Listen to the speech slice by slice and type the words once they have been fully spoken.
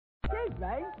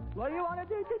Ray, what do you want to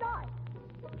do tonight?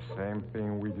 Same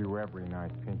thing we do every night,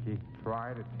 Pinky.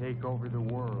 Try to take over the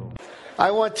world.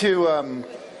 I want to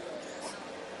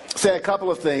say a couple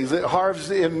of things.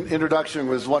 Harv's introduction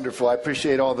was wonderful. I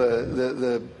appreciate all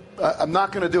I'm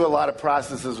not going to do a lot of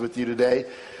processes with you today.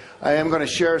 I am going to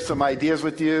share some ideas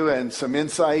with you and some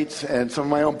insights and some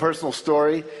of my own personal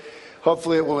story.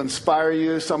 Hopefully it will inspire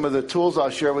you. Some of the tools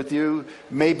I'll share with you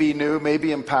may be new, may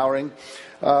be empowering.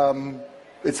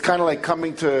 It's kind of like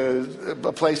coming to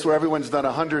a place where everyone's done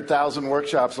 100,000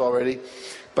 workshops already,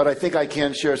 but I think I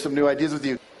can share some new ideas with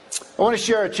you. I want to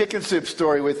share a chicken soup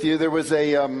story with you. There was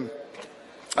a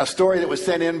story that was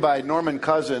sent in by Norman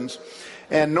Cousins,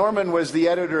 and Norman was the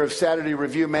editor of Saturday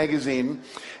Review magazine,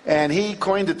 and he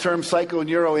coined the term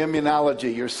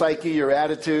psychoneuroimmunology. Your psyche, your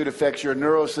attitude affects your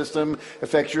neurosystem,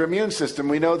 affects your immune system.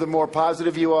 We know the more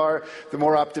positive you are, the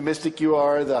more optimistic you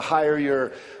are, the higher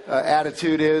your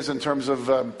attitude is in terms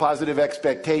of positive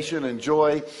expectation and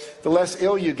joy, the less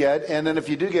ill you get. And then if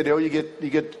you do get ill, you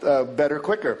get better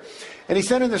quicker. And he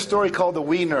sent in this story called The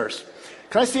Wee Nurse.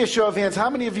 Can I see a show of hands? How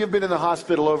many of you have been in the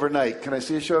hospital overnight? Can I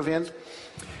see a show of hands?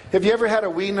 Have you ever had a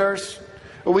wee nurse?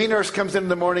 A wee nurse comes in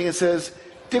the morning and says,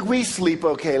 "Did we sleep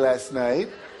okay last night?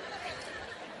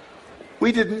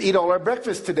 We didn't eat all our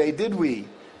breakfast today, did we?"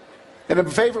 And a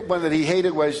favorite one that he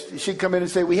hated was she'd come in and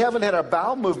say, "We haven't had our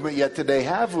bowel movement yet today,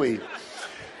 have we?"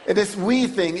 And this "we"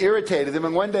 thing irritated him.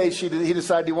 And one day he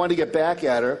decided he wanted to get back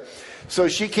at her. So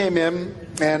she came in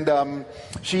and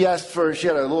she had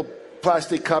a little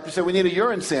plastic cup. He said, "We need a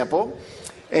urine sample."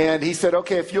 And he said,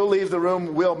 "Okay, if you'll leave the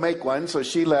room, we'll make one." So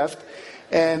she left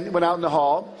and went out in the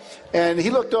hall. And he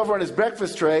looked over on his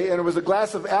breakfast tray, and it was a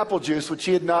glass of apple juice, which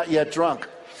he had not yet drunk.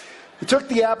 He took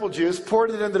the apple juice,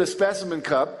 poured it into the specimen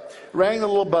cup, rang the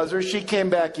little buzzer. She came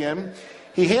back in.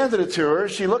 He handed it to her.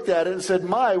 She looked at it and said,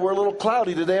 "My, we're a little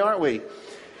cloudy today, aren't we?"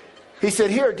 He said,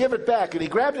 "Here, give it back." And he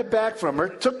grabbed it back from her,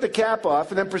 took the cap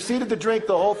off, and then proceeded to drink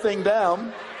the whole thing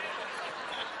down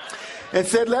and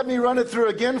said, "Let me run it through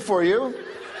again for you.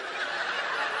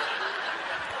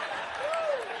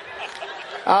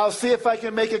 I'll see if I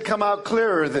can make it come out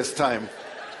clearer this time."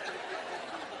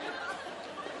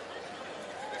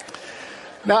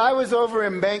 Now, I was over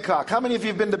in Bangkok. How many of you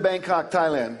have been to Bangkok,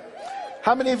 Thailand?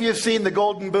 How many of you have seen the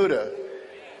Golden Buddha?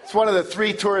 It's one of the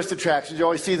 3 tourist attractions. You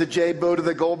always see the Jade Buddha,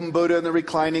 the Golden Buddha, and the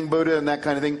reclining Buddha, and that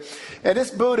kind of thing. And this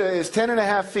Buddha is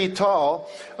 10.5 feet tall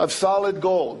of solid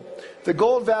gold. The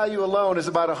gold value alone is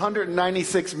about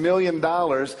 $196 million.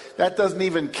 That doesn't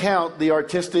even count the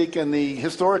artistic and the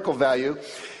historical value.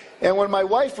 And when my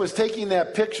wife was taking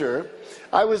that picture,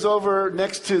 I was over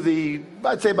next to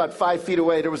I'd say about 5 feet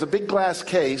away, there was a big glass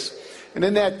case. And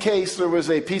in that case, there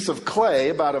was a piece of clay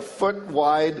about 1 foot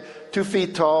wide, 2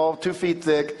 feet tall, 2 feet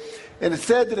thick. And it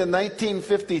said that in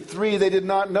 1953, they did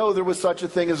not know there was such a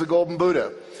thing as a golden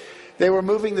Buddha. They were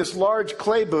moving this large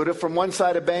clay Buddha from one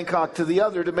side of Bangkok to the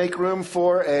other to make room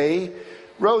for a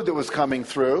road that was coming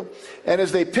through. And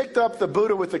as they picked up the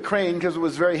Buddha with the crane, because it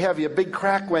was very heavy, a big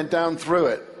crack went down through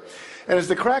it. And as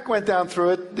the crack went down through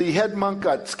it, the head monk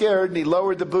got scared and he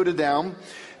lowered the Buddha down.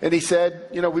 And he said,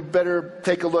 "We better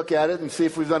take a look at it and see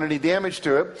if we've done any damage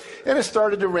to it." And it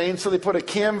started to rain, so they put a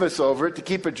canvas over it to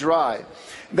keep it dry.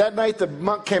 That night, the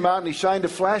monk came out and he shined a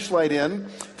flashlight in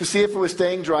to see if it was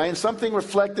staying dry, and something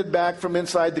reflected back from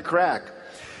inside the crack.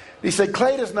 He said,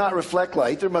 "Clay does not reflect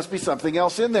light. There must be something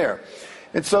else in there."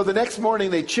 And so the next morning,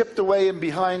 they chipped away in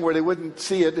behind where they wouldn't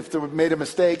see it if they made a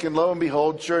mistake, and lo and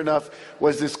behold, sure enough,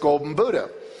 was this golden Buddha.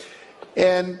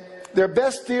 And their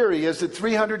best theory is that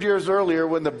 300 years earlier,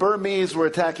 when the Burmese were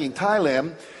attacking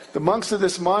Thailand, the monks of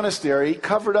this monastery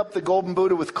covered up the golden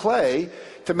Buddha with clay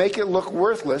to make it look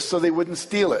worthless so they wouldn't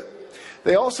steal it.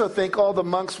 They also think all the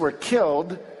monks were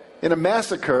killed in a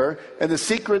massacre and the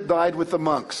secret died with the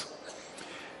monks.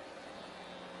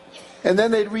 And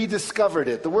then they rediscovered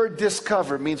it. The word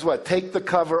discover means what? Take the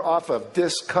cover off of.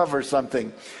 Discover something.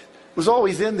 It was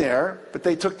always in there, but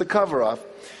they took the cover off.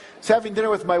 I was having dinner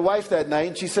with my wife that night,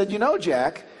 and she said, "You know,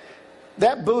 Jack,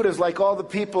 that Buddha is like all the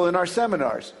people in our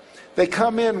seminars. They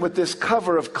come in with this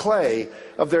cover of clay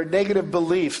of their negative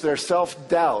beliefs, their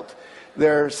self-doubt,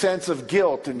 their sense of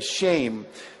guilt and shame,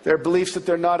 their beliefs that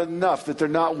they're not enough, that they're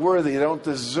not worthy, they don't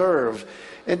deserve.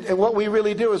 And what we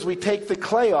really do is we take the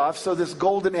clay off so this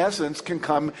golden essence can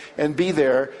come and be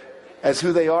there as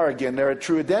who they are again, their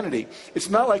true identity. It's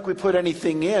not like we put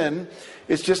anything in.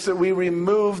 It's just that we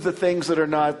remove the things that are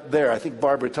not there. I think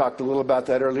Barbara talked a little about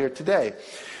that earlier today.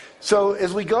 So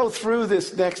as we go through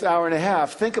this next hour and a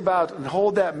half, think about and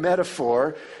hold that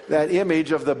metaphor, that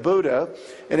image of the Buddha,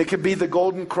 and it could be the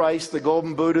golden Christ, the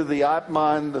golden Buddha, the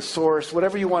Atman, the source,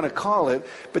 whatever you want to call it,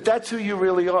 but that's who you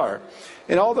really are.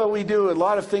 And although we do a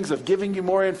lot of things of giving you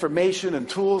more information and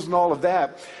tools and all of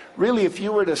that, really if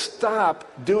you were to stop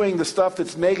doing the stuff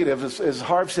that's negative, as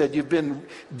Harv said, you've been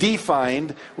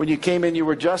defined. When you came in, you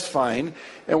were just fine.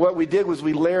 And what we did was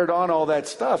we layered on all that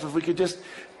stuff. If we could just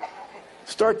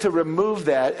start to remove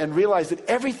that and realize that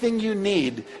everything you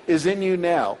need is in you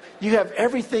now. You have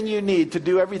everything you need to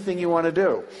do everything you want to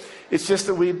do. It's just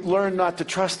that we learn not to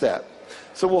trust that.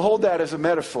 So we'll hold that as a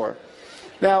metaphor.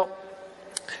 Now,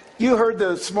 you heard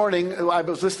this morning, I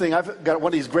was listening, I've got one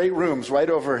of these great rooms right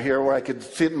over here where I could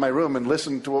sit in my room and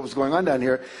listen to what was going on down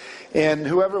here. And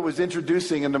whoever was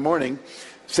introducing in the morning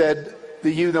said, do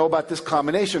you know about this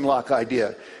combination lock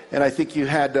idea? And I think you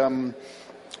had,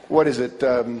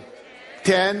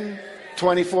 10,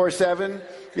 24/7,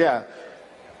 yeah.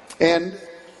 And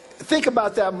think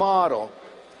about that model.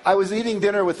 I was eating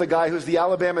dinner with a guy who's the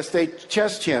Alabama State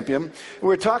chess champion. We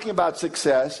were talking about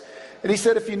success. And he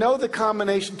said, if you know the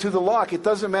combination to the lock, it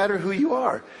doesn't matter who you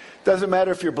are. It doesn't matter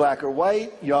if you're black or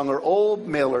white, young or old,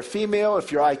 male or female,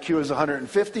 if your IQ is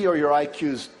 150 or your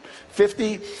IQ is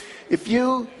 50. If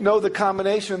you know the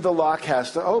combination, the lock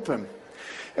has to open.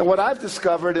 And what I've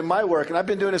discovered in my work, and I've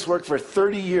been doing this work for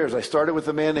 30 years. I started with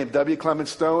a man named W. Clement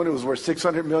Stone, who was worth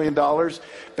 $600 million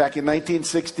back in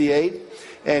 1968.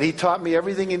 And he taught me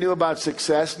everything he knew about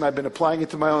success, and I've been applying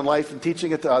it to my own life and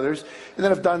teaching it to others. And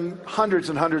then I've done hundreds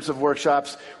and hundreds of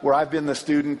workshops where I've been the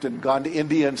student and gone to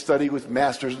India and studied with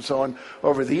masters and so on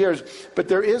over the years. But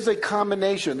there is a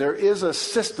combination. There is a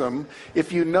system.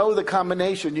 If you know the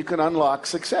combination, you can unlock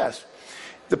success.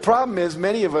 The problem is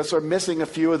many of us are missing a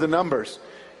few of the numbers.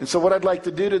 And so what I'd like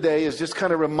to do today is just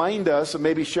kind of remind us and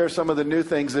maybe share some of the new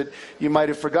things that you might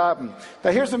have forgotten. Now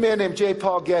here's a man named J.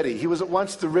 Paul Getty. He was at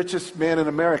once the richest man in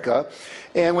America.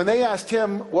 And when they asked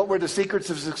him what were the secrets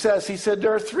of success, he said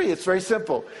there are three. It's very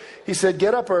simple. He said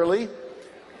get up early,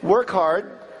 work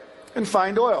hard, and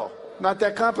find oil. Not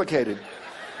that complicated.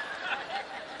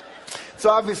 So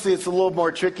obviously it's a little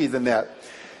more tricky than that.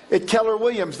 At Keller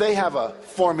Williams, they have a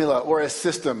formula or a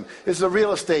system. It's a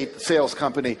real estate sales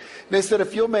company. They said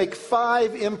if you'll make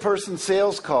 5 in-person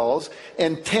sales calls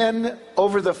and 10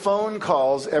 over-the-phone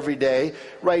calls every day,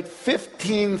 write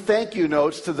 15 thank you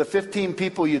notes to the 15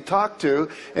 people you talk to,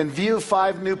 and view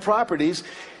 5 new properties,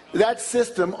 that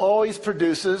system always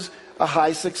produces a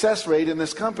high success rate in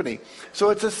this company. So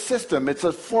it's a system. It's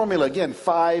a formula. Again,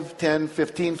 5, 10,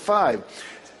 15, 5.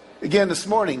 Again, this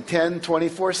morning, 10,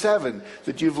 24/7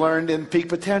 that you've learned in Peak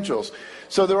Potentials.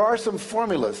 So there are some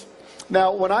formulas.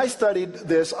 Now, when I studied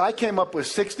this, I came up with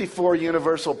 64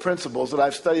 universal principles that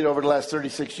I've studied over the last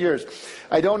 36 years.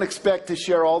 I don't expect to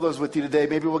share all those with you today.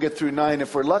 Maybe we'll get through 9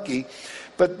 if we're lucky.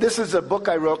 But this is a book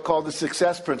I wrote called The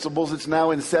Success Principles. It's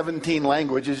now in 17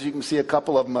 languages. You can see a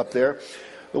couple of them up there.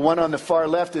 The one on the far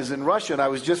left is in Russian. I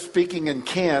was just speaking in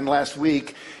Cannes last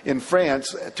week in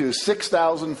France to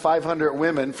 6,500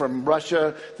 women from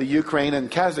Russia, the Ukraine,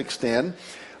 and Kazakhstan.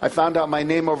 I found out my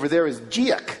name over there is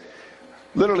Giek.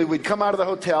 Literally, we'd come out of the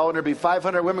hotel and there'd be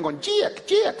 500 women going, Giek,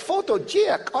 Giek, photo,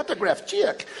 Giek, autograph,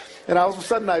 Giek. And all of a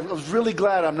sudden, I was really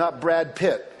glad I'm not Brad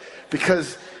Pitt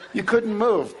because you couldn't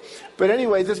move. But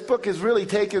anyway, this book has really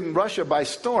taken Russia by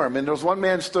storm. And there was one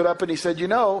man stood up and he said, you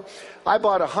know, I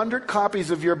bought 100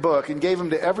 copies of your book and gave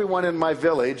them to everyone in my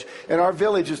village, and our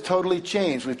village has totally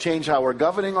changed. We've changed how we're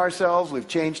governing ourselves. We've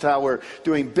changed how we're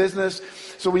doing business.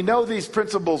 So we know these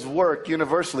principles work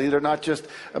universally. They're not just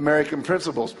American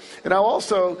principles. And I'll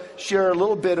also share a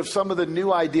little bit of some of the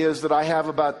new ideas that I have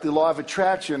about the law of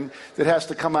attraction that has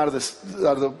to come out of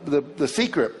the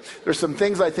secret. There's some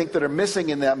things I think that are missing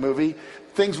in that movie,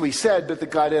 things we said but that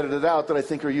got edited out that I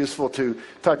think are useful to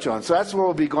touch on. So that's where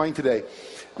we'll be going today.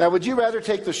 Now, would you rather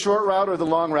take the short route or the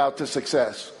long route to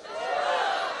success?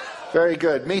 Very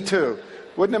good. Me too.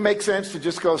 Wouldn't it make sense to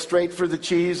just go straight for the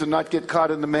cheese and not get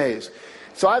caught in the maze?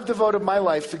 So I've devoted my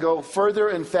life to go further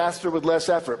and faster with less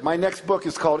effort. My next book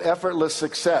is called Effortless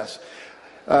Success.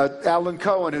 Alan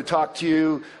Cohen, who talked to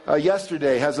you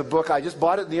yesterday, has a book. I just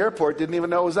bought it in the airport, didn't even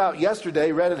know it was out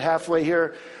yesterday, read it halfway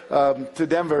here to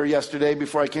Denver yesterday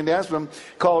before I came to Aspen,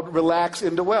 called Relax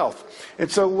into Wealth. And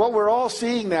so what we're all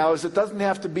seeing now is it doesn't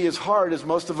have to be as hard as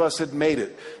most of us had made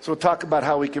it. So we'll talk about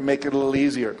how we can make it a little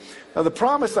easier. Now, the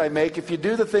promise I make, if you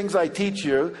do the things I teach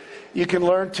you, you can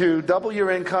learn to double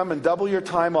your income and double your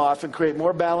time off and create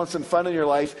more balance and fun in your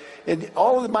life. And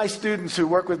all of my students who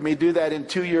work with me do that in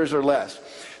 2 years or less.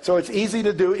 So it's easy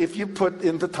to do if you put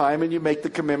in the time and you make the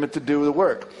commitment to do the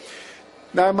work.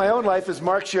 Now, in my own life, as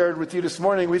Mark shared with you this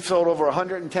morning, we've sold over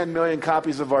 110 million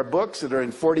copies of our books that are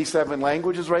in 47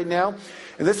 languages right now.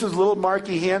 And this is little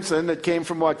Marky Hansen that came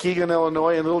from Waukegan,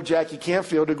 Illinois, and little Jackie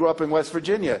Campfield who grew up in West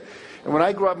Virginia. And when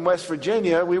I grew up in West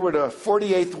Virginia, we were the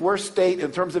 48th worst state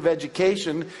in terms of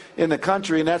education in the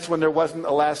country, and that's when there wasn't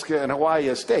Alaska and Hawaii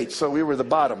as states, so we were the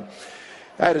bottom.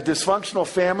 I had a dysfunctional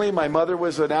family. My mother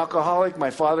was an alcoholic. My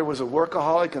father was a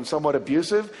workaholic and somewhat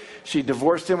abusive. She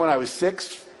divorced him when I was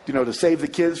 6, to save the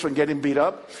kids from getting beat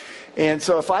up. And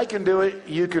so if I can do it,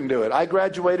 you can do it. I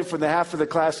graduated from the half of the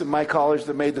class in my college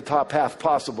that made the top half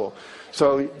possible.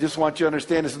 So just want you to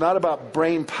understand, it's not about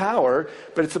brain power,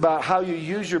 but it's about how you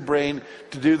use your brain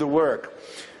to do the work.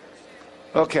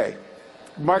 Okay.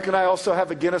 Mark and I also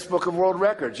have a Guinness Book of World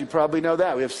Records. You probably know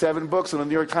that. We have 7 books on the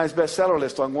New York Times bestseller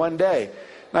list on one day.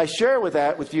 And I share with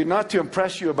you not to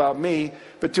impress you about me,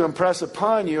 but to impress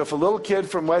upon you if a little kid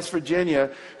from West Virginia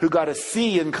who got a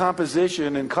C in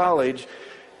composition in college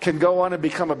can go on and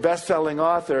become a best-selling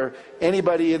author,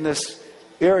 anybody in this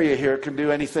area here can do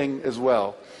anything as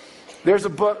well. There's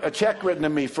a check written to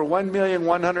me for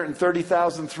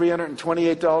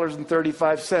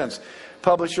 $1,130,328.35.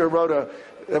 Publisher wrote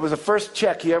that was the first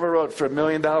check he ever wrote for $1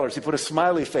 million. He put a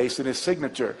smiley face in his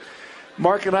signature.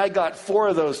 Mark and I got 4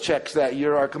 of those checks that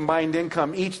year. Our combined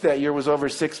income each that year was over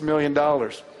 $6 million.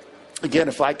 Again,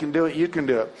 if I can do it, you can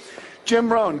do it. Jim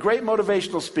Rohn, great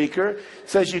motivational speaker,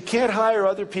 says you can't hire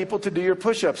other people to do your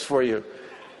push-ups for you.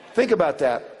 Think about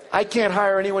that. I can't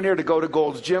hire anyone here to go to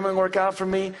Gold's Gym and work out for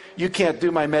me. You can't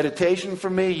do my meditation for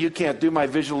me. You can't do my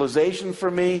visualization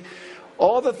for me.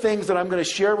 All the things that I'm going to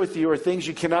share with you are things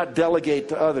you cannot delegate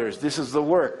to others. This is the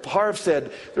work. Harv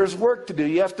said, there's work to do.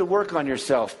 You have to work on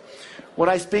yourself. When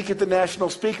I speak at the National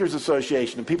Speakers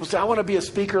Association, and people say, I want to be a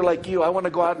speaker like you. I want to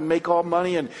go out and make all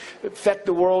money and affect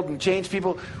the world and change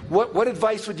people. What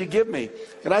advice would you give me?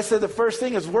 And I said, the first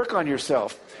thing is work on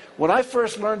yourself. When I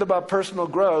first learned about personal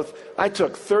growth, I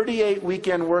took 38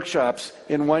 weekend workshops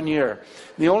in 1 year.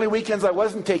 The only weekends I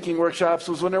wasn't taking workshops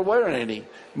was when there weren't any.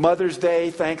 Mother's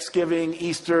Day, Thanksgiving,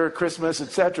 Easter, Christmas,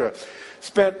 etc.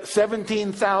 Spent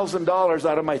 $17,000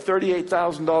 out of my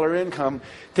 $38,000 income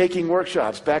taking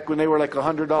workshops back when they were like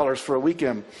 $100 for a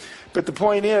weekend. But the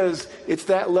point is, it's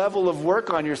that level of work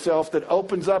on yourself that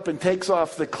opens up and takes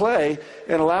off the clay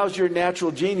and allows your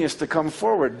natural genius to come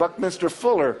forward. Buckminster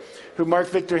Fuller, who Mark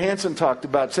Victor Hansen talked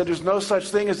about, said there's no such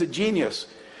thing as a genius.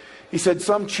 He said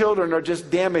some children are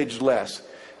just damaged less.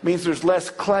 It means there's less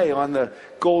clay on the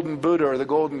golden Buddha or the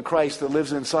golden Christ that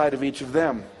lives inside of each of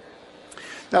them.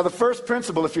 Now, the first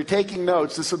principle, if you're taking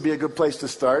notes, this would be a good place to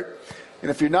start. And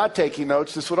if you're not taking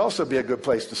notes, this would also be a good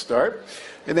place to start.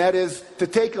 And that is to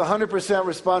take 100%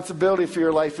 responsibility for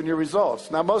your life and your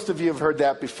results. Now, most of you have heard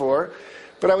that before,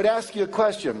 but I would ask you a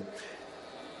question.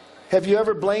 Have you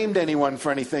ever blamed anyone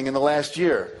for anything in the last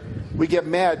year? We get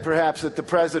mad perhaps at the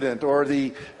president or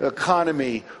the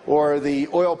economy or the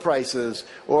oil prices,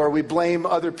 or we blame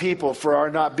other people for our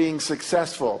not being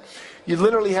successful. You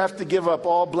literally have to give up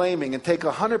all blaming and take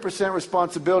 100%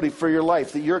 responsibility for your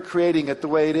life, that you're creating it the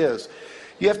way it is.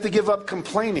 You have to give up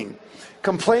complaining.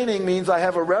 Complaining means I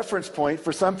have a reference point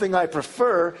for something I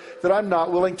prefer that I'm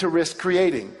not willing to risk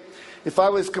creating. If I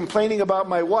was complaining about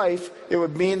my wife, it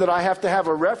would mean that I have to have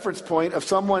a reference point of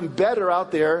someone better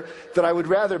out there that I would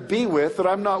rather be with, that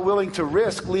I'm not willing to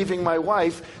risk leaving my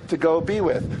wife to go be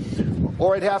with.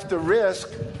 Or I'd have to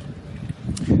risk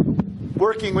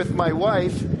working with my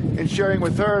wife and sharing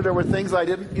with her there were things I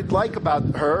didn't like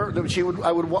about her that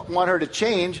I would want her to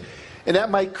change, and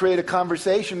that might create a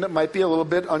conversation that might be a little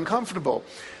bit uncomfortable.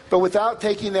 But without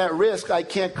taking that risk, I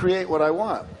can't create what I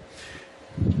want.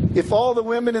 If all the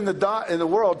women in the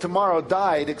world tomorrow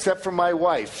died except for my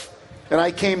wife, and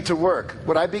I came to work,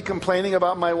 would I be complaining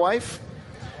about my wife?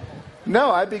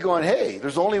 No, I'd be going, hey,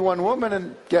 there's only one woman,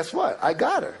 and guess what? I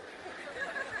got her.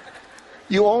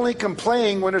 You only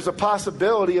complain when there's a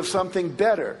possibility of something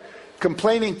better.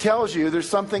 Complaining tells you there's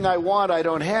something I want I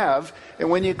don't have, and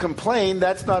when you complain,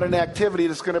 that's not an activity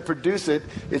that's going to produce it.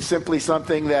 It's simply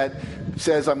something that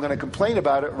says I'm going to complain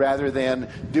about it rather than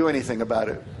do anything about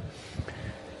it.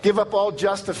 Give up all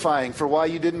justifying for why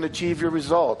you didn't achieve your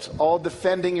results, all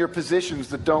defending your positions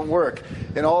that don't work,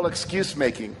 and all excuse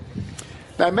making.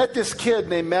 Now, I met this kid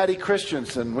named Matty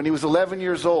Christensen when he was 11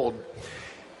 years old.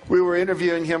 We were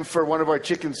interviewing him for one of our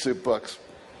chicken soup books.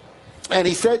 And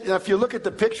he said, if you look at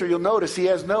the picture, you'll notice he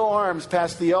has no arms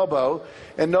past the elbow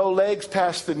and no legs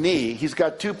past the knee. He's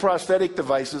got 2 prosthetic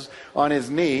devices on his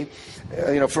knee,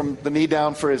 from the knee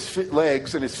down for his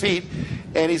legs and his feet.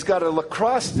 And he's got a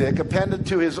lacrosse stick appended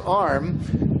to his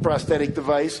arm, prosthetic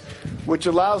device, which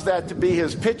allows that to be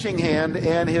his pitching hand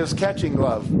and his catching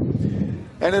glove.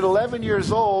 And at 11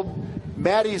 years old,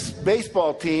 Maddie's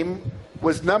baseball team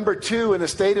was number 2 in the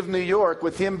state of New York,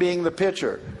 with him being the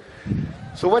pitcher.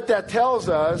 So what that tells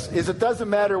us is it doesn't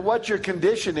matter what your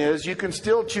condition is, you can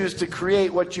still choose to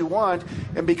create what you want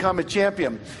and become a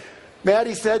champion.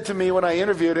 Maddie said to me when I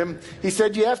interviewed him, he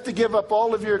said, you have to give up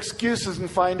all of your excuses and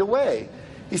find a way.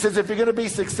 He says, if you're going to be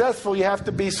successful, you have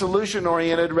to be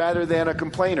solution-oriented rather than a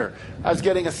complainer. I was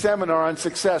getting a seminar on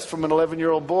success from an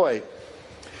 11-year-old boy.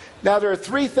 Now, there are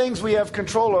 3 things we have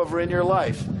control over in your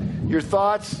life: your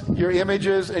thoughts, your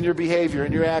images, and your behavior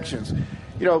and your actions.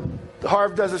 You know,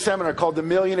 Harv does a seminar called The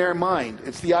Millionaire Mind.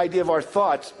 It's the idea of our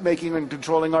thoughts making and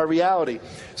controlling our reality.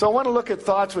 So I want to look at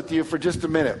thoughts with you for just a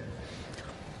minute.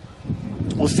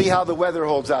 We'll see how the weather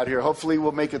holds out here. Hopefully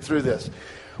we'll make it through this.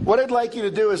 What I'd like you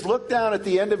to do is look down at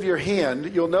the end of your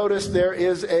hand. You'll notice there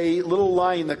is a little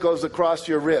line that goes across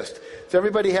your wrist. Does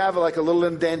everybody have like a little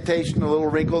indentation, a little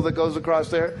wrinkle that goes across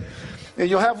there? And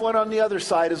you'll have one on the other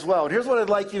side as well. And here's what I'd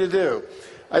like you to do.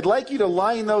 I'd like you to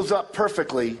line those up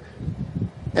perfectly,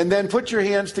 and then put your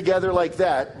hands together like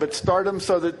that, but start them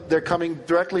so that they're coming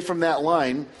directly from that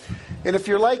line. And if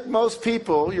you're like most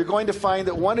people, you're going to find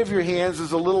that one of your hands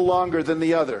is a little longer than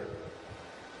the other.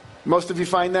 Most of you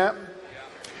find that?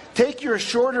 Take your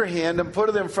shorter hand and put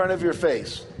it in front of your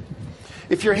face.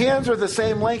 If your hands are the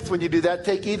same length when you do that,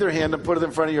 take either hand and put it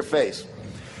in front of your face.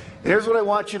 And here's what I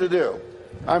want you to do.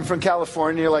 I'm from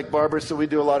California, like Barbara, so we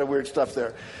do a lot of weird stuff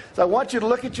there. So I want you to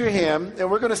look at your hand, and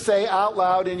we're going to say out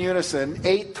loud in unison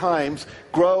 8 times,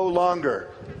 grow longer.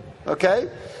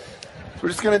 Okay? We're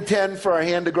just going to intend for our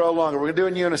hand to grow longer. We're going to do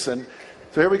it in unison.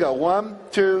 So here we go. 1,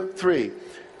 2, 3.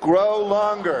 Grow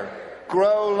longer.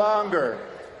 Grow longer.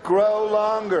 Grow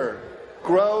longer.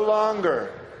 Grow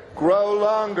longer. Grow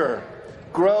longer.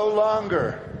 Grow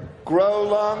longer. Grow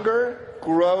longer.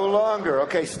 Grow longer.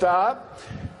 Okay, stop.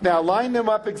 Now line them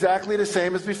up exactly the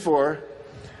same as before,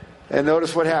 and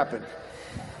notice what happened.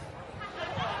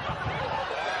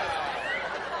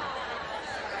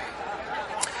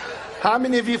 How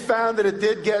many of you found that it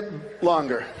did get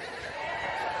longer?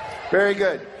 Very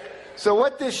good. So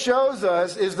what this shows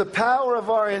us is the power of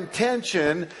our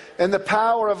intention and the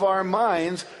power of our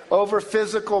minds over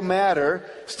physical matter,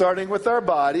 starting with our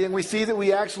body. And we see that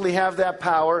we actually have that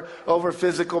power over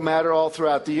physical matter all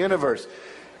throughout the universe.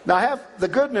 Now, the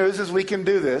good news is we can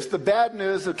do this. The bad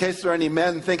news, in case there are any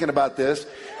men thinking about this,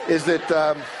 is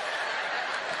that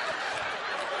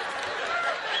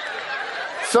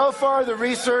so far the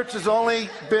research has only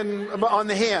been on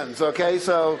the hands, okay?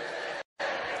 So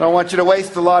I don't want you to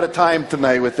waste a lot of time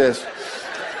tonight with this.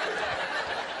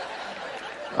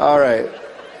 All right.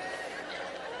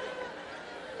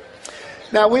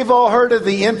 Now, we've all heard of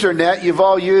the internet. You've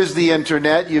all used the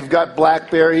internet. You've got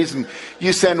Blackberries, and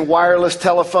you send wireless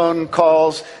telephone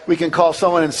calls. We can call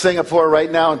someone in Singapore right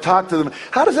now and talk to them.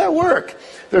 How does that work?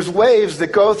 There's waves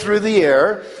that go through the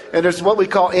air, and there's what we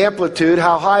call amplitude.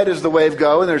 How high does the wave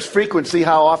go? And there's frequency.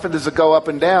 How often does it go up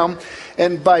and down?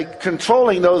 And by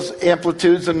controlling those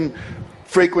amplitudes and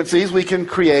frequencies, we can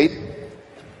create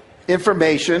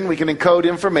information. We can encode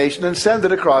information and send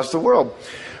it across the world.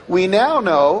 We now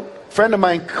know, a friend of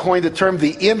mine coined the term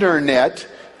the internet,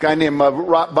 a guy named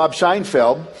Bob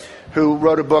Scheinfeld, who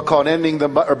wrote a book called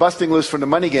Busting Loose from the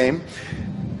Money Game.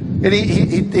 And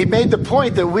he made the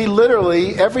point that we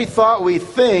literally, every thought we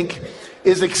think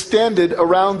is extended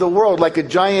around the world like a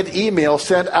giant email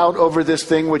sent out over this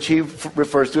thing which he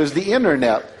refers to as the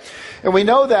internet. And we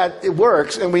know that it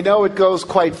works, and we know it goes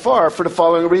quite far for the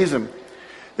following reason.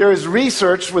 There is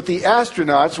research with the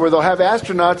astronauts where they'll have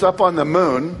astronauts up on the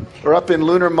moon or up in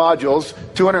lunar modules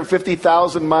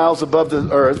 250,000 miles above the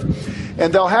Earth,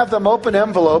 and they'll have them open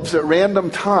envelopes at random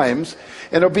times,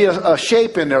 and there'll be a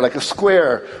shape in there like a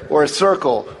square or a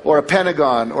circle or a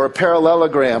pentagon or a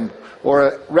parallelogram or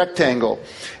a rectangle.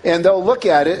 And they'll look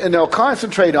at it and they'll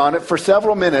concentrate on it for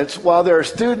several minutes while there are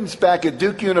students back at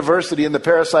Duke University in the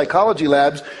parapsychology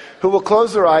labs who will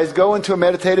close their eyes, go into a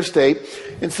meditative state,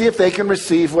 and see if they can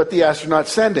receive what the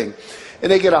astronaut's sending.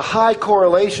 And they get a high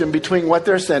correlation between what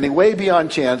they're sending, way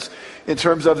beyond chance, in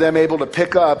terms of them able to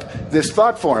pick up this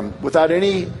thought form without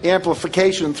any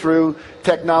amplification through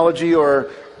technology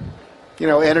or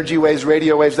energy waves,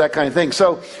 radio waves, that kind of thing.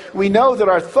 So we know that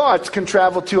our thoughts can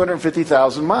travel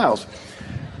 250,000 miles.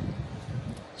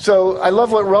 So I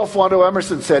love what Ralph Waldo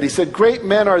Emerson said. He said, "Great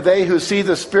men are they who see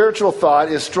the spiritual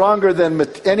thought is stronger than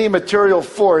any material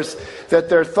force, that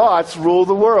their thoughts rule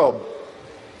the world."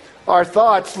 Our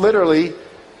thoughts literally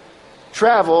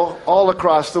travel all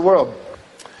across the world.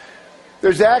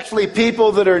 There's actually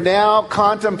people that are now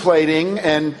contemplating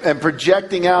and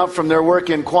projecting out from their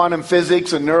work in quantum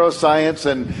physics and neuroscience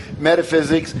and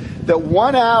metaphysics that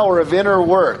 1 hour of inner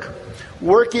work,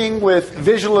 working with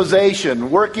visualization,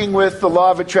 working with the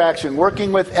law of attraction,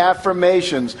 working with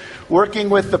affirmations, working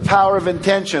with the power of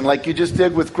intention, like you just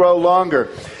did with Grow Longer,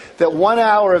 that 1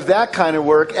 hour of that kind of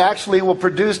work actually will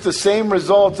produce the same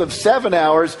results of 7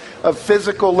 hours of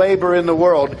physical labor in the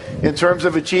world in terms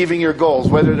of achieving your goals,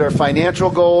 whether they're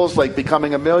financial goals like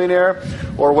becoming a millionaire,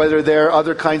 or whether they're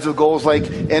other kinds of goals like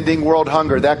ending world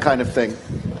hunger, that kind of thing.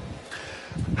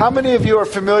 How many of you are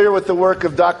familiar with the work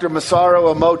of Dr.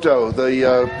 Masaru Emoto,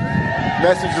 the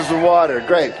Messages of Water?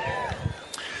 Great.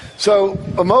 So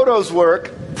Emoto's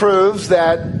work proves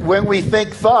that when we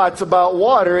think thoughts about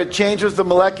water, it changes the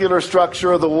molecular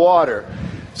structure of the water.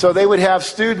 So they would have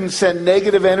students send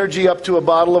negative energy up to a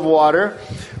bottle of water,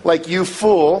 like, you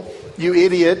fool, you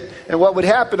idiot. And what would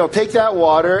happen, they'll take that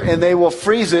water and they will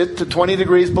freeze it to 20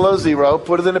 degrees below zero,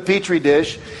 put it in a petri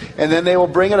dish, and then they will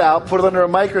bring it out, put it under a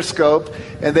microscope,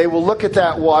 and they will look at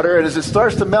that water, and as it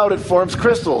starts to melt, it forms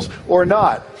crystals, or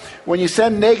not. When you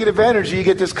send negative energy, you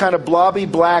get this kind of blobby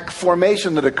black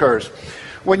formation that occurs.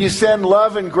 When you send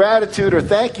love and gratitude or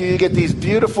thank you, you get these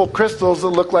beautiful crystals that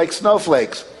look like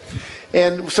snowflakes.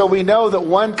 And so we know that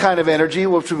one kind of energy,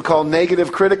 which we call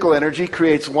negative critical energy,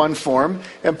 creates one form,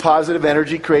 and positive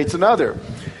energy creates another.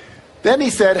 Then he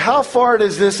said, how far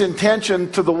does this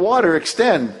intention to the water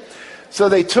extend? So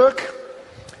they took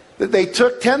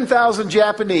 10,000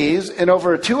 Japanese, and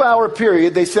over a 2-hour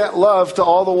period, they sent love to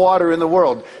all the water in the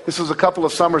world. This was a couple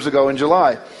of summers ago in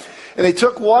July. And they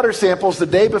took water samples the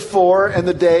day before and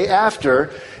the day after,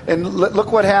 and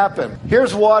look what happened.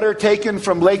 Here's water taken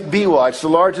from Lake Biwa. It's the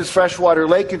largest freshwater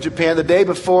lake in Japan. The day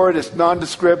before, this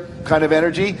nondescript kind of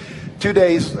energy. 2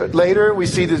 days later, we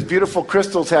see these beautiful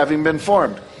crystals having been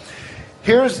formed.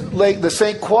 Here's the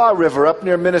St. Croix River up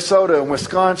near Minnesota and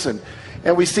Wisconsin.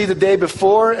 And we see the day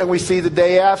before and we see the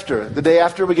day after. The day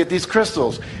after, we get these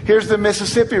crystals. Here's the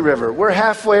Mississippi River. We're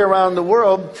halfway around the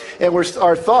world, and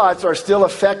our thoughts are still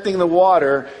affecting the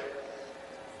water.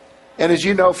 And as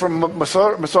you know from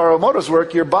Masaru Emoto's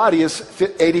work, your body is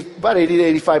about 80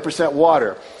 to 85%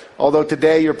 water. Although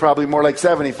today you're probably more like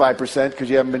 75% because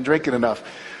you haven't been drinking enough.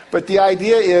 But the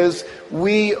idea is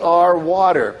we are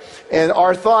water, and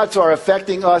our thoughts are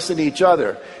affecting us and each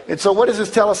other. And so what does this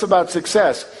tell us about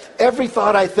success? Every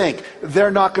thought I think,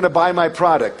 they're not going to buy my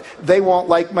product. They won't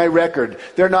like my record.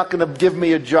 They're not going to give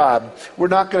me a job. We're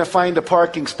not going to find a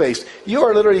parking space. You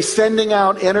are literally sending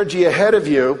out energy ahead of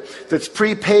you that's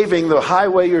pre-paving the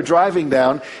highway you're driving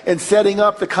down and setting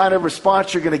up the kind of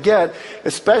response you're going to get,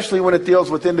 especially when it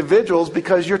deals with individuals,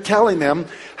 because you're telling them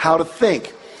how to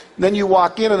think. Then you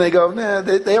walk in and they go, nah,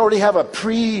 they already have a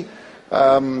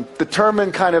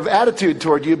determined kind of attitude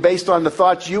toward you based on the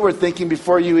thoughts you were thinking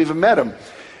before you even met them.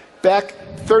 Back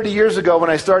 30 years ago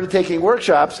when I started taking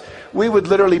workshops, we would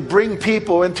literally bring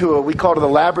people into we called it a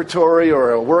laboratory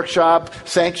or a workshop,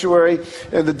 sanctuary.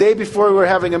 And the day before we were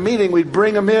having a meeting, we'd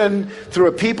bring them in through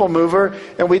a people mover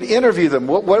and we'd interview them.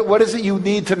 What is it you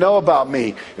need to know about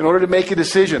me in order to make a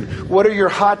decision? What are your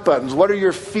hot buttons? What are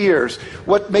your fears?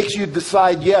 What makes you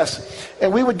decide yes?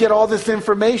 And we would get all this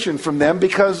information from them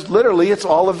because literally it's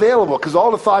all available, because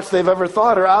all the thoughts they've ever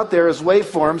thought are out there as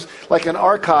waveforms, like an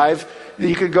archive that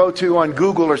you could go to on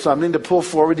Google or something to pull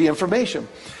forward the information.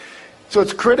 So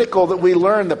it's critical that we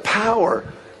learn the power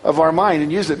of our mind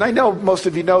and use it. And I know most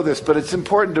of you know this, but it's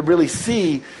important to really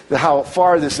see how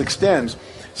far this extends.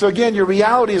 So again, your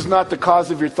reality is not the cause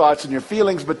of your thoughts and your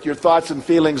feelings, but your thoughts and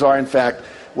feelings are in fact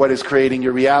what is creating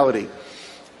your reality.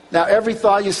 Now, every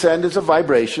thought you send is a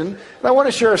vibration. And I want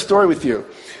to share a story with you.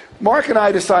 Mark and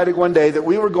I decided one day that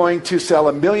we were going to sell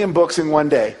 1 million books in one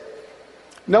day.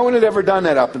 No one had ever done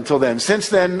that up until then. Since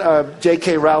then,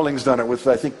 J.K. Rowling's done it with,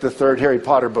 I think, the 3rd Harry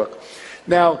Potter book.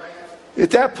 Now,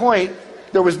 at that point,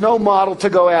 there was no model to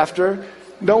go after,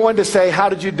 no one to say, how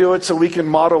did you do it so we can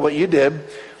model what you did.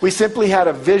 We simply had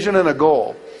a vision and a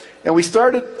goal. And we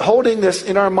started holding this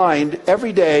in our mind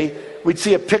every day. We'd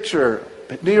see a picture,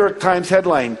 New York Times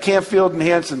headline, Canfield and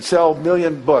Hansen sell 1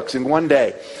 million books in one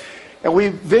day. And we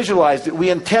visualized it, we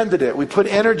intended it, we put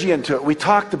energy into it, we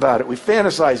talked about it, we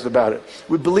fantasized about it,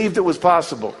 we believed it was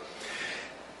possible.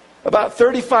 About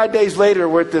 35 days later,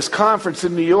 we're at this conference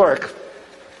in New York.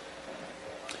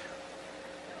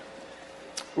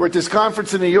 We're at this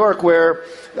conference in New York where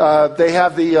they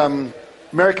have the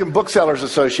American Booksellers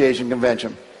Association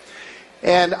convention.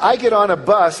 And I get on a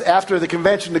bus after the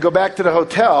convention to go back to the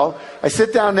hotel. I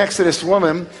sit down next to this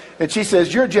woman, and she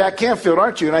says, "You're Jack Canfield,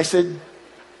 aren't you?" And I said,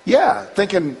 "Yeah,"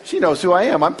 thinking she knows who I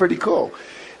am. I'm pretty cool.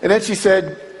 And then she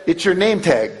said, "It's your name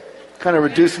tag." Kind of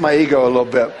reduced my ego a little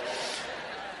bit.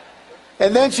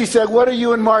 And then she said, "What are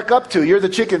you and Mark up to? You're the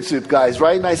chicken soup guys,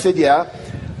 right?" And I said, "Yeah."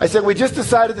 I said, we just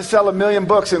decided to sell 1 million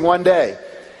books in one day.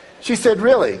 She said,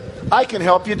 really? I can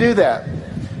help you do that.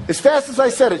 As fast as I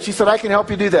said it, she said, I can help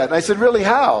you do that. And I said, really,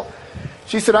 how?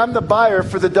 She said, I'm the buyer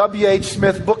for the W.H.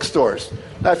 Smith bookstores.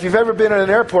 Now, if you've ever been at an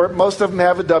airport, most of them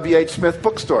have a W.H. Smith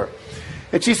bookstore.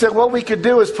 And she said, what we could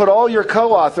do is put all your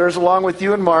co-authors, along with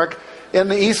you and Mark, in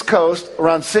the East Coast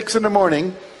around 6 in the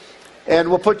morning, and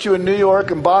we'll put you in New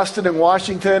York and Boston and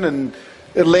Washington and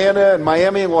Atlanta and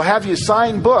Miami, and we'll have you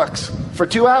sign books for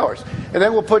 2 hours. And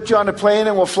then we'll put you on a plane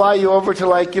and we'll fly you over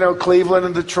to Cleveland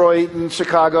and Detroit and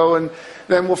Chicago, and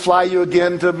then we'll fly you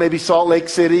again to maybe Salt Lake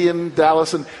City and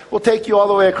Dallas, and we'll take you all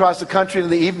the way across the country.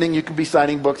 And in the evening you can be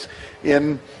signing books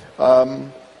in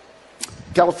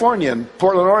California and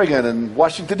Portland, Oregon and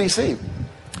Washington, D.C.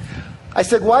 I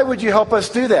said, why would you help us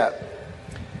do that?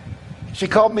 She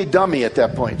called me dummy at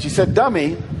that point. She said,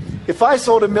 dummy, if I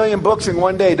sold 1 million books in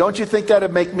one day, don't you think that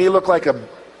would make me look like a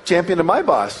champion to my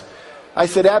boss? I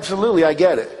said, absolutely, I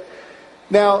get it.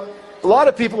 Now, a lot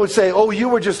of people would say, oh, you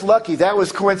were just lucky. That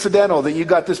was coincidental that you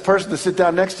got this person to sit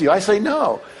down next to you. I say,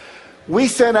 no. We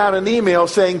sent out an email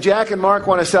saying, Jack and Mark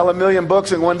want to sell 1 million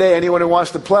books in one day. Anyone who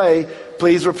wants to play,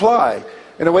 please reply.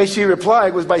 And the way she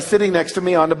replied was by sitting next to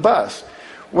me on the bus.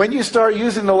 When you start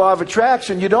using the law of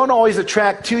attraction, you don't always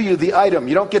attract to you the item.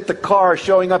 You don't get the car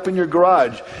showing up in your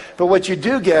garage. But what you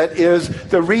do get is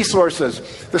the resources,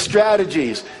 the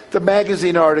strategies, the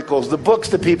magazine articles, the books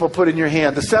that people put in your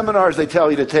hand, the seminars they tell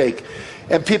you to take,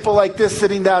 and people like this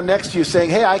sitting down next to you saying,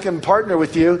 hey, I can partner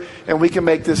with you and we can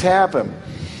make this happen.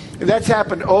 And that's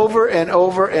happened over and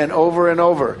over and over and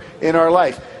over in our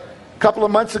life. A couple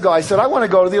of months ago, I said, I want to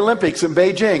go to the Olympics in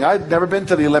Beijing. I'd never been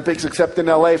to the Olympics except in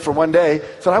LA for one day.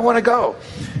 I said, I want to go.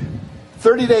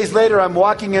 30 days later, I'm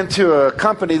walking into a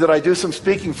company that I do some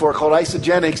speaking for called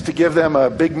Isogenics to give them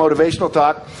a big motivational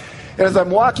talk. And as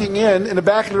I'm walking in the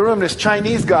back of the room, this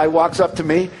Chinese guy walks up to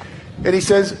me and he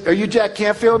says, are you Jack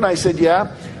Canfield? And I said,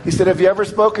 yeah. He said, have you ever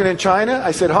spoken in China?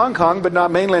 I said, Hong Kong, but not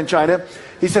mainland China.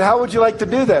 He said, how would you like to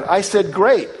do that? I said,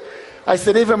 great. I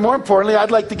said, even more importantly, I'd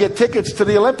like to get tickets to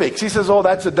the Olympics. He says, oh,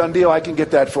 that's a done deal. I can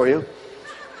get that for you.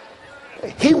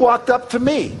 He walked up to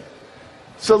me.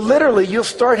 So literally, you'll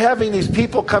start having these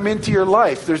people come into your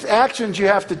life. There's actions you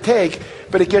have to take,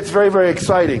 but it gets very, very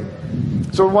exciting.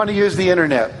 So we want to use the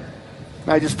internet.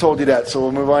 I just told you that, so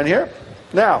we'll move on here.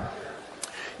 Now,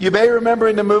 you may remember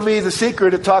in the movie The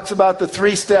Secret, it talks about the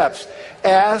 3 steps.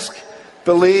 Ask,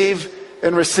 believe,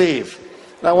 and receive.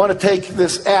 And I want to take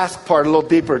this ask part a little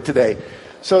deeper today.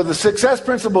 So the success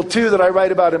principle 2 that I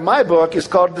write about in my book is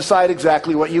called Decide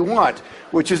Exactly What You Want,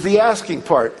 which is the asking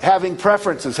part. Having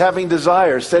preferences, having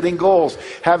desires, setting goals,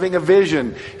 having a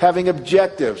vision, having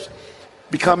objectives,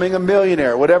 becoming a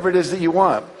millionaire, whatever it is that you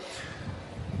want.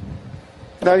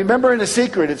 Now remember in The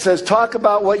Secret, it says talk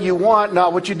about what you want,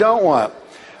 not what you don't want.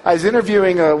 I was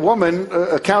interviewing a woman,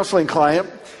 a counseling client,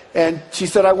 and she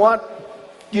said, I want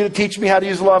you to teach me how to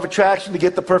use the law of attraction to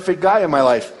get the perfect guy in my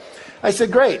life. I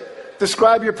said, great.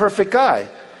 Describe your perfect guy.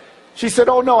 She said,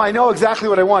 oh no, I know exactly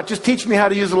what I want. Just teach me how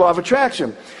to use the law of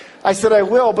attraction. I said, I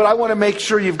will, but I want to make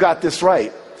sure you've got this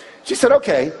right. She said,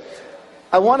 okay.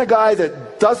 I want a guy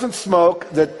that doesn't smoke,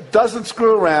 that doesn't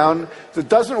screw around, that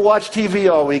doesn't watch TV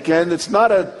all weekend, that's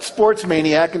not a sports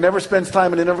maniac and never spends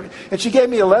time in an... And she gave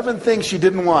me 11 things she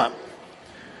didn't want.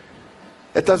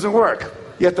 It doesn't work.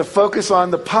 You have to focus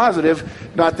on the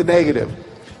positive, not the negative.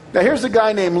 Now here's a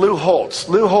guy named Lou Holtz.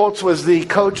 Lou Holtz was the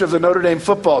coach of the Notre Dame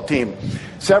football team.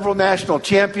 Several national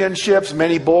championships,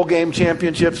 many bowl game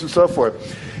championships, and so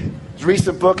forth. His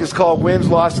recent book is called Wins,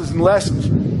 Losses, and Lessons.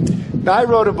 Now I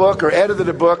wrote a book, or edited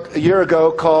a book, a year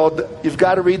ago called You've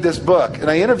Got to Read This Book.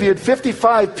 And I interviewed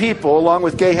 55 people, along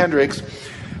with Gay Hendricks,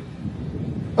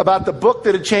 about the book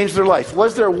that had changed their life.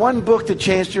 Was there one book that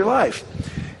changed your life?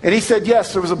 And he said,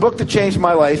 yes, there was a book that changed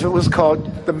my life. It was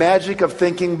called The Magic of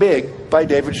Thinking Big by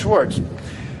David Schwartz.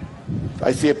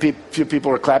 I see a few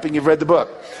people are clapping. You've read the book.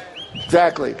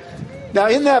 Exactly. Now,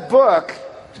 in that book,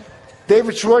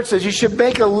 David Schwartz says you should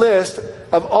make a list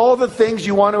of all the things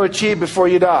you want to achieve before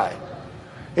you die.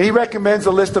 And he recommends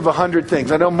a list of 100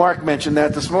 things. I know Mark mentioned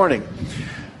that this morning.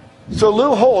 So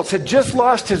Lou Holtz had just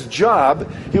lost his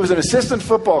job. He was an assistant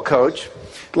football coach,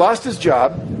 lost his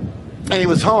job. And he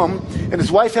was home, and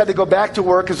his wife had to go back to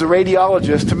work as a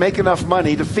radiologist to make enough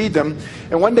money to feed them.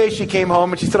 And one day she came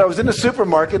home and she said, I was in the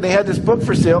supermarket and they had this book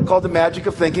for sale called The Magic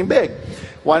of Thinking Big.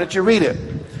 Why don't you read it?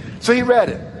 So he read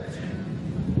it.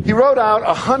 He wrote out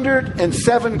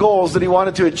 107 goals that he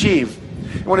wanted to achieve.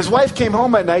 And when his wife came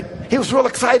home at night, he was real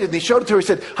excited and he showed it to her. He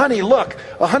said, honey, look,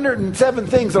 107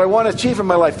 things that I want to achieve in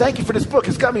my life. Thank you for this book.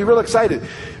 It's got me real excited.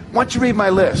 Why don't you read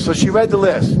my list? So she read the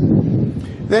list.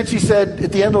 Then she said,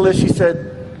 at the end of the list, she said,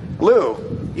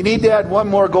 Lou, you need to add one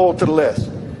more goal to the list.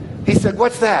 He said,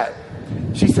 what's that?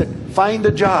 She said, find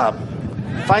a job.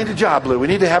 Find a job, Lou. We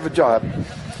need to have a job.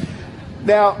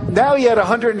 Now he had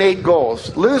 108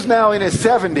 goals. Lou's now in his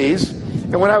 70s,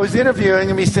 and when I was interviewing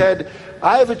him, he said,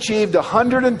 I have achieved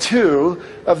 102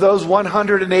 of those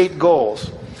 108 goals.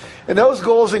 And those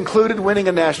goals included winning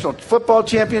a national football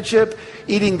championship,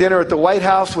 eating dinner at the White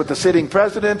House with the sitting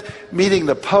president, meeting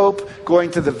the Pope, going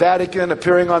to the Vatican,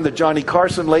 appearing on the Johnny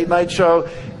Carson late night show.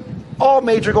 All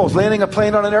major goals. Landing a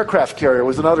plane on an aircraft carrier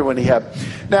was another one he had.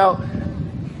 Now,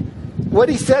 what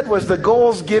he said was the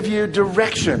goals give you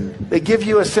direction. They give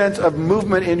you a sense of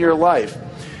movement in your life.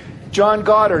 John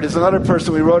Goddard is another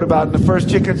person we wrote about in the first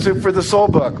Chicken Soup for the Soul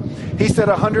book. He set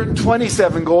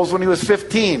 127 goals when he was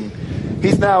 15.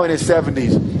 He's now in his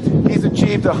 70s. He's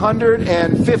achieved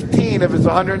 115 of his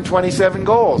 127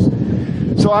 goals.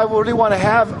 So I really want to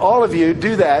have all of you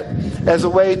do that as a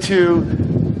way to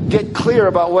get clear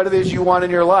about what it is you want in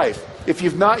your life. If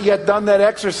you've not yet done that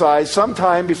exercise,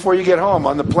 sometime before you get home,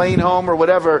 on the plane home or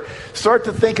whatever, start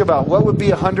to think about what would be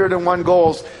 101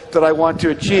 goals that I want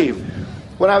to achieve.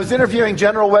 When I was interviewing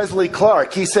General Wesley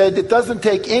Clark, he said it doesn't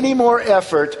take any more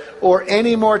effort or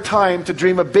any more time to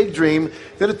dream a big dream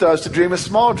than it does to dream a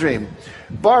small dream.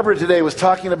 Barbara today was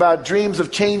talking about dreams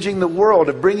of changing the world,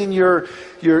 of bringing your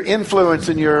influence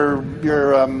and your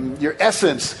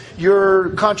essence, your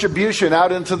contribution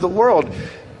out into the world.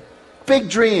 Big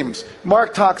dreams.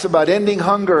 Mark talks about ending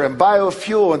hunger and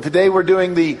biofuel, and today we're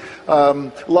doing the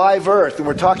Live Earth, and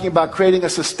we're talking about creating a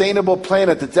sustainable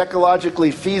planet that's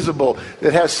ecologically feasible,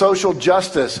 that has social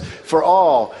justice for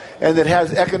all, and that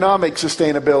has economic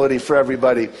sustainability for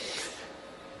everybody.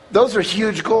 Those are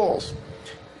huge goals.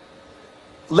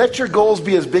 Let your goals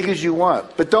be as big as you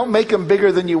want, but don't make them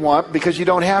bigger than you want because you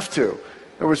don't have to. In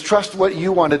other words, trust what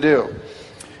you want to do.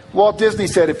 Walt Disney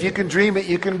said, if you can dream it,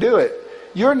 you can do it.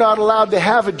 You're not allowed to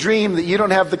have a dream that you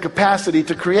don't have the capacity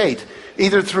to create,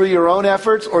 either through your own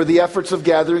efforts or the efforts of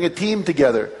gathering a team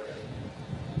together.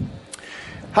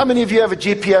 How many of you have a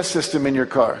GPS system in your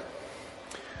car?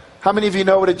 How many of you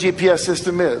know what a GPS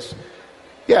system is?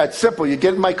 Yeah, it's simple. You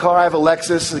get in my car, I have a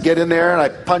Lexus, I get in there and I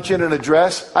punch in an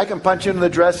address. I can punch in an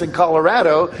address in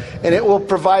Colorado and it will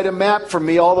provide a map for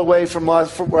me all the way from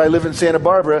where I live in Santa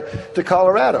Barbara to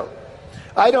Colorado.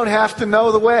 I don't have to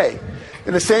know the way.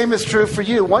 And the same is true for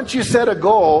you. Once you set a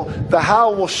goal, the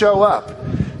how will show up.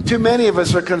 Too many of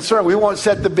us are concerned. We won't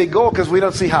set the big goal because we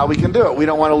don't see how we can do it. We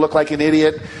don't want to look like an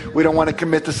idiot. We don't want to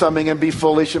commit to something and be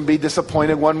foolish and be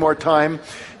disappointed one more time.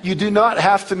 You do not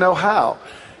have to know how.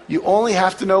 You only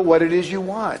have to know what it is you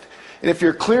want. And if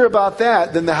you're clear about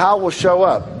that, then the how will show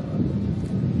up.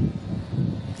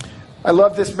 I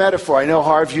love this metaphor. I know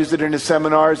Harv used it in his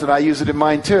seminars and I use it in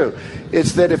mine too.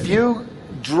 It's that if you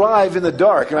drive in the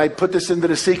dark, and I put this into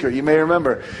The Secret, you may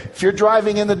remember, if you're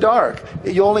driving in the dark,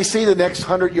 you only see the next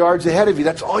 100 yards ahead of you.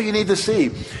 That's all you need to see.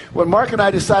 When Mark and I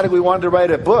decided we wanted to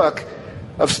write a book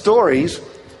of stories,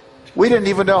 we didn't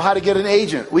even know how to get an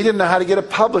agent. We didn't know how to get a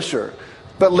publisher.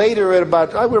 But later, we're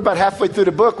about halfway through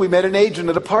the book, we met an agent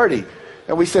at a party.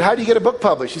 And we said, how do you get a book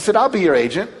published? He said, I'll be your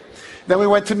agent. Then we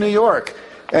went to New York,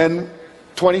 and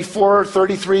 24,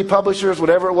 33 publishers,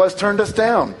 whatever it was, turned us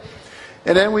down.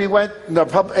 And then we went,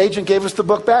 the agent gave us the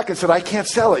book back and said, I can't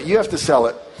sell it. You have to sell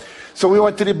it. So we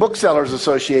went to the Booksellers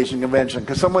Association convention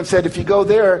because someone said if you go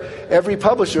there, every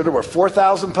publisher, there were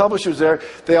 4,000 publishers there,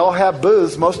 they all have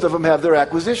booths. Most of them have their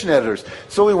acquisition editors.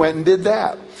 So we went and did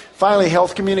that. Finally,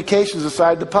 Health Communications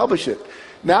decided to publish it.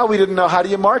 Now we didn't know how do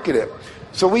you market it.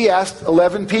 So we asked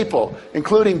 11 people,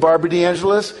 including Barbara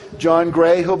DeAngelis, John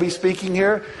Gray, who'll be speaking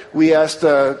here. We asked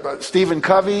Stephen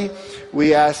Covey.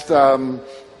 We asked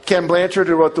Ken Blanchard,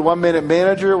 who wrote the 1 Minute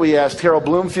Manager. We asked Harold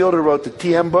Bloomfield, who wrote the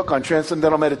TM book on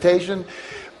Transcendental Meditation.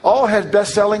 All had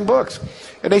best-selling books.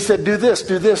 And they said, do this,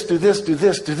 do this, do this, do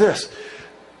this, do this.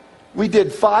 We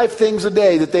did 5 things a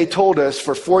day that they told us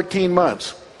for 14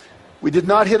 months. We did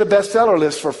not hit a bestseller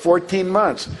list for 14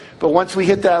 months. But once we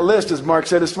hit that list, as Mark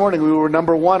said this morning, we were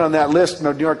number 1 on that list, in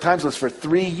the New York Times list, for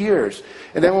 3 years.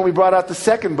 And then when we brought out the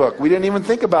second book, we didn't even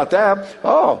think about that.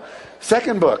 Oh,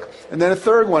 second book. And then a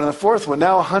third one and a fourth one.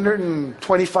 Now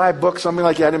 125 books, something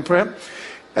like that in print.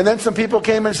 And then some people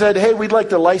came and said, hey, we'd like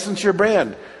to license your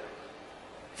brand.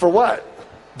 For what?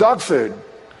 Dog food.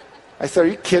 I said, are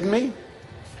you kidding me?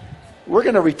 We're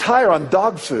going to retire on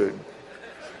dog food.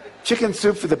 Chicken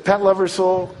soup for the pet lover's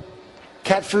soul,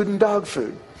 cat food and dog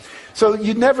food. So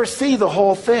you never see the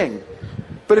whole thing.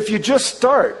 But if you just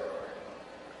start,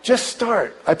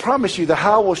 I promise you the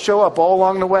how will show up all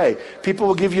along the way. People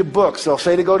will give you books. They'll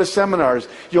say to go to seminars.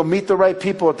 You'll meet the right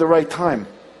people at the right time.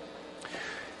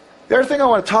 The other thing I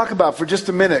want to talk about for just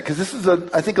a minute, because this is,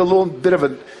 I think, a little bit of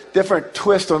a different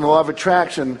twist on the law of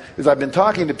attraction as I've been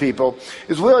talking to people,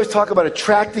 is we always talk about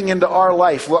attracting into our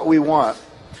life what we want.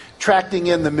 Attracting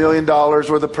in the $1 million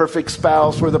or the perfect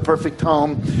spouse or the perfect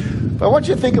home. But I want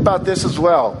you to think about this as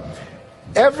well.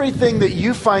 Everything that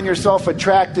you find yourself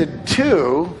attracted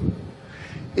to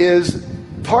is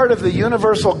part of the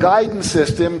universal guidance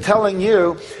system telling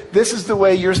you this is the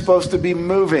way you're supposed to be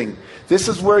moving. This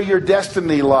is where your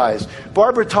destiny lies.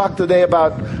 Barbara talked today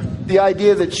about the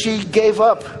idea that she gave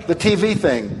up the TV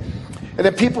thing. And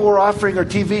then people were offering her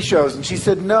TV shows, and she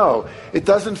said, no, it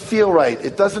doesn't feel right.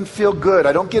 It doesn't feel good.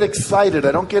 I don't get excited.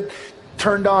 I don't get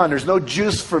turned on. There's no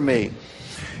juice for me.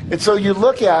 And so you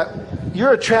look at,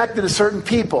 you're attracted to certain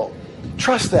people.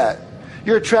 Trust that.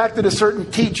 You're attracted to certain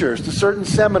teachers, to certain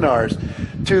seminars,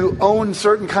 to own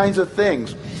certain kinds of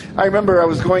things. I remember I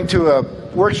was going to a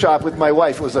workshop with my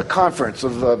wife. It was a conference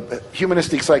of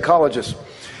humanistic psychologists.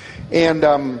 And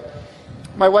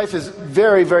my wife is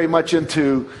very, very much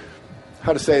into,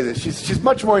 how to say this, she's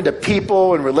much more into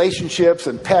people and relationships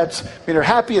and pets. I mean, her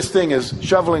happiest thing is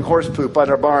shoveling horse poop out of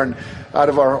our barn, out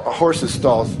of our horses'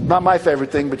 stalls. Not my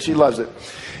favorite thing, but she loves it.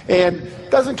 And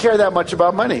doesn't care that much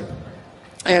about money.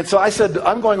 And so I said,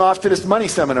 I'm going off to this money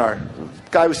seminar. The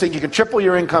guy was saying, you can triple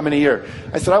your income in a year.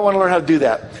 I said, I want to learn how to do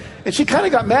that. And she kind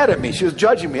of got mad at me. She was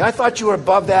judging me. I thought you were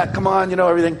above that. Come on,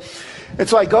 everything. And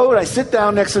so I go and I sit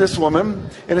down next to this woman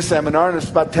in a seminar, and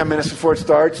it's about 10 minutes before it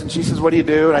starts. And she says, what do you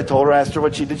do? And I told her, asked her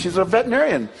what she did. She's a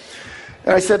veterinarian.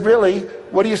 And I said, really?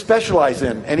 What do you specialize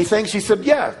in? Anything? She said,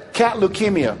 yeah, cat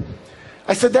leukemia.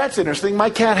 I said, that's interesting. My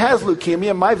cat has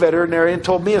leukemia. My veterinarian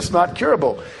told me it's not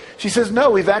curable. She says, no,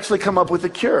 we've actually come up with a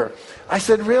cure. I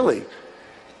said, really?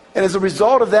 And as a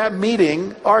result of that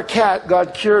meeting, our cat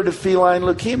got cured of feline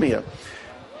leukemia.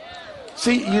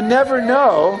 See, you never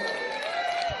know.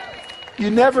 You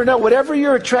never know. Whatever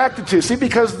you're attracted to. See,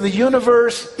 because the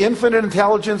universe, infinite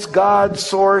intelligence, God,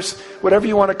 source, whatever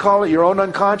you want to call it, your own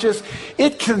unconscious,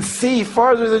 it can see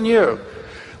farther than you.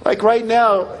 Like right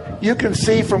now, you can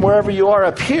see from wherever you are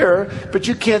up here, but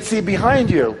you can't see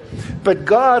behind you. But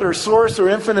God or source or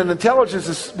infinite intelligence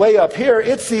is way up here.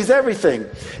 It sees everything.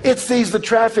 It sees the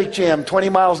traffic jam 20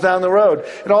 miles down the road.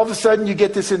 And all of a sudden you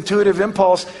get this intuitive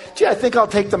impulse, gee, I think I'll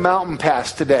take the mountain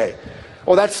pass today.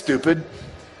 Oh, that's stupid.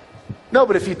 No,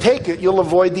 but if you take it, you'll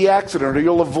avoid the accident or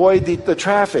you'll avoid the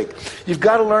traffic. You've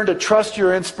got to learn to trust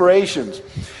your inspirations.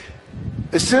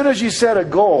 As soon as you set a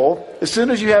goal, as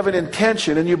soon as you have an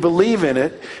intention and you believe in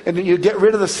it, and you get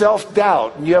rid of the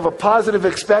self-doubt, and you have a positive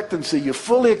expectancy, you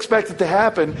fully expect it to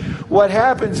happen, what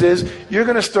happens is you're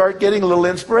going to start getting little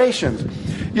inspirations.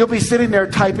 You'll be sitting there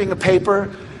typing a paper,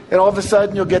 and all of a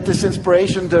sudden you'll get this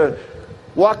inspiration to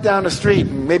walk down the street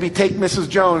and maybe take Mrs.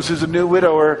 Jones, who's a new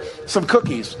widower, some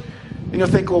cookies. And you'll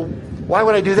think, well, why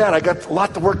would I do that? I got a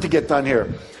lot of work to get done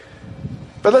here.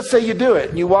 But let's say you do it,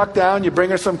 and you walk down, you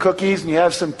bring her some cookies, and you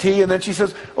have some tea, and then she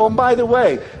says, oh, and by the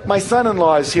way, my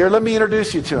son-in-law is here. Let me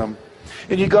introduce you to him.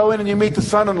 And you go in and you meet the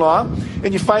son-in-law,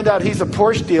 and you find out he's a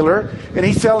Porsche dealer, and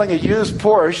he's selling a used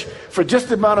Porsche for just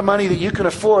the amount of money that you can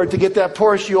afford to get that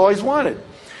Porsche you always wanted.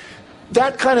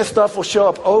 That kind of stuff will show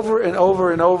up over and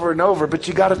over and over and over, but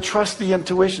you got to trust the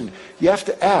intuition. You have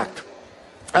to act.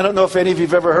 I don't know if any of you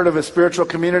have ever heard of a spiritual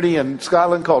community in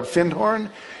Scotland called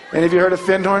Findhorn. Any of you heard of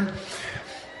Findhorn?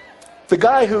 The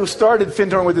guy who started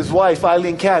Findhorn with his wife,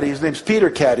 Eileen Caddy, his name's Peter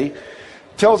Caddy,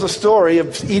 tells a story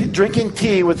of drinking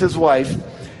tea with his wife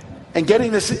and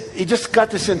getting this, he just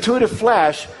got this intuitive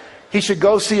flash, he should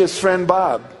go see his friend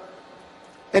Bob.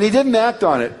 And he didn't act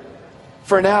on it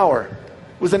for an hour.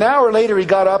 It was an hour later he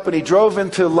got up and he drove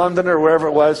into London or wherever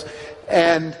it was,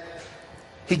 and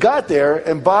he got there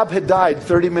and Bob had died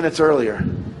 30 minutes earlier.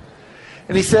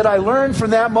 And he said, I learned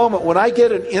from that moment, when I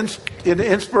get an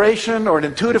inspiration or an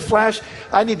intuitive flash,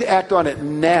 I need to act on it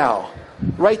now,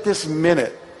 right this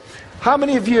minute. How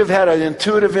many of you have had an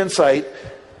intuitive insight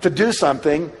to do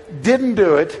something, didn't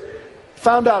do it,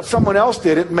 found out someone else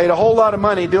did it, and made a whole lot of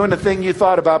money doing the thing you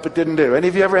thought about but didn't do? Any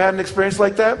of you ever had an experience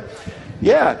like that?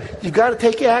 Yeah, you've got to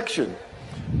take action.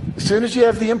 As soon as you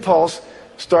have the impulse,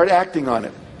 start acting on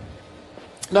it.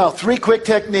 Now, 3 quick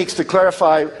techniques to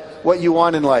clarify what you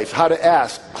want in life, how to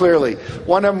ask clearly.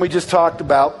 One of them we just talked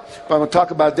about, but I'm going to talk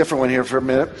about a different one here for a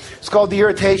minute. It's called the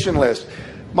irritation list.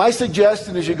 My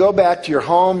suggestion is you go back to your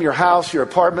home, your house, your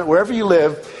apartment, wherever you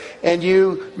live, and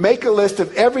you make a list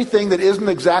of everything that isn't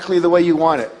exactly the way you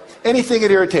want it. Anything that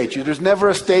irritates you. There's never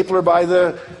a stapler by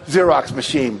the Xerox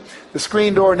machine. The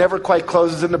screen door never quite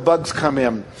closes and the bugs come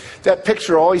in. That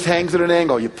picture always hangs at an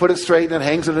angle. You put it straight and it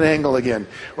hangs at an angle again.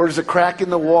 Or there's a crack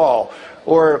in the wall.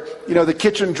 Or, the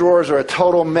kitchen drawers are a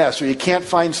total mess. Or you can't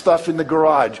find stuff in the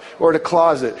garage or the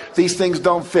closet. These things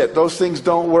don't fit. Those things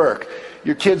don't work.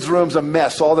 Your kid's room's a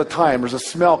mess all the time. There's a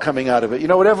smell coming out of it.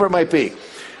 Whatever it might be.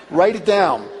 Write it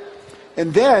down.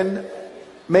 And then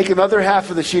make another half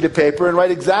of the sheet of paper and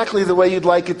write exactly the way you'd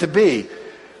like it to be.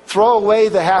 Throw away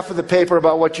the half of the paper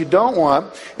about what you don't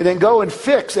want, and then go and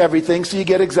fix everything so you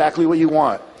get exactly what you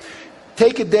want.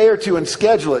 Take a day or two and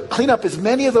schedule it. Clean up as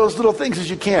many of those little things as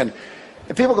you can.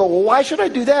 And people go, well, why should I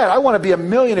do that? I want to be a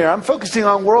millionaire. I'm focusing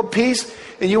on world peace,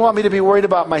 and you want me to be worried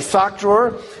about my sock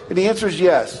drawer? And the answer is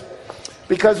yes.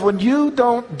 Because when you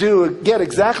don't get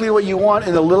exactly what you want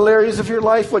in the little areas of your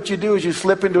life, what you do is you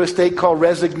slip into a state called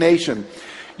resignation.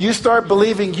 You start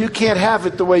believing you can't have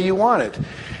it the way you want it.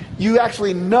 You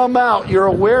actually numb out your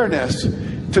awareness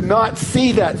to not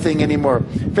see that thing anymore.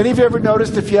 Have any of you ever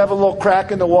noticed if you have a little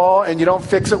crack in the wall and you don't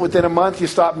fix it within a month, you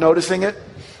stop noticing it?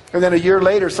 And then a year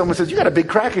later, someone says, you got a big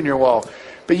crack in your wall.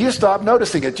 But you stopped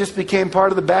noticing it. It just became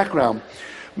part of the background.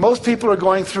 Most people are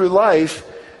going through life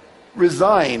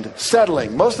resigned,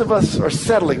 settling. Most of us are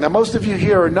settling. Now, most of you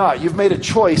here are not. You've made a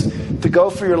choice to go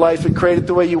for your life and create it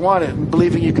the way you want it and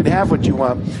believing you can have what you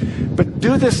want. But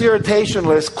do this irritation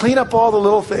list, clean up all the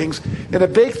little things, and the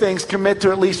big things commit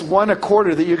to at least one a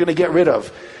quarter that you're going to get rid of.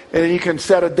 And then you can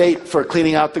set a date for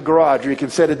cleaning out the garage, or you can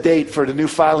set a date for the new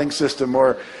filing system,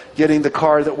 or getting the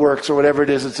car that works, or whatever it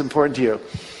is that's important to you.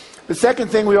 The second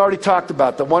thing we already talked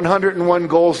about, the 101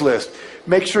 goals list.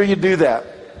 Make sure you do that.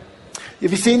 Have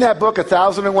you seen that book,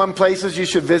 1,001 Places You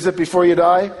Should Visit Before You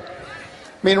Die? I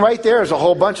mean, right there is a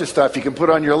whole bunch of stuff you can put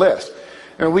on your list.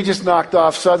 And we just knocked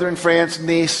off southern France,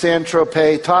 Nice,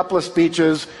 Saint-Tropez, topless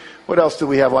beaches. What else do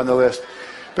we have on the list?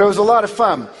 But it was a lot of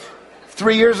fun.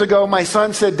 3 years ago, my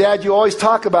son said, Dad, you always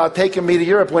talk about taking me to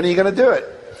Europe. When are you going to do it?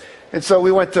 And so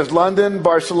we went to London,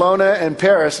 Barcelona, and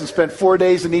Paris and spent 4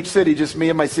 days in each city, just me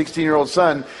and my 16-year-old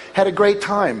son. Had a great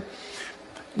time.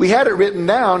 We had it written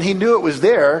down. He knew it was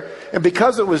there. And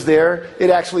because it was there, it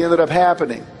actually ended up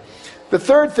happening. The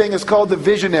third thing is called the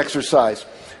vision exercise.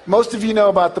 Most of you know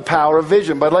about the power of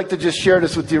vision, but I'd like to just share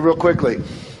this with you real quickly.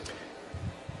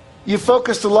 You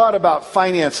focused a lot about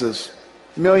finances,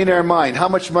 millionaire mind. How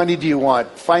much money do you want?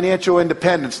 Financial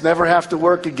independence, never have to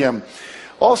work again.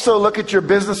 Also, look at your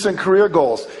business and career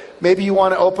goals. Maybe you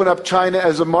want to open up China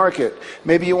as a market.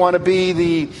 Maybe you want to be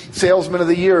the salesman of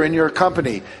the year in your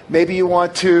company. Maybe you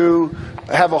want to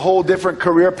have a whole different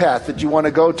career path that you want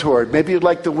to go toward. Maybe you'd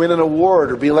like to win an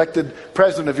award or be elected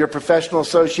president of your professional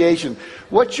association.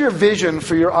 What's your vision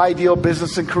for your ideal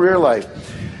business and career life?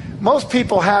 Most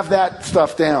people have that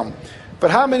stuff down. But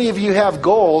how many of you have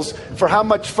goals for how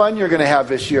much fun you're going to have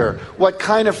this year? What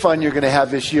kind of fun you're going to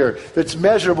have this year that's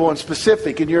measurable and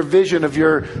specific in your vision of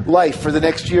your life for the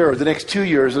next year or the next 2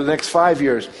 years or the next 5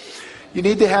 years? You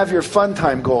need to have your fun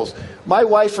time goals. My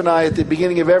wife and I, at the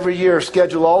beginning of every year,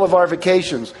 schedule all of our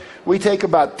vacations. We take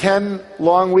about 10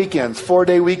 long weekends,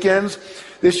 4-day weekends.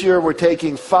 This year we're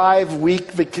taking 5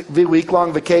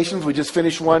 week-long vacations. We just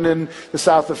finished one in the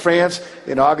south of France.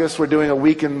 In August we're doing a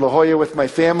week in La Jolla with my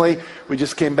family. We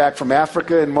just came back from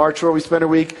Africa in March where we spent a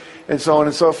week, and so on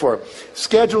and so forth.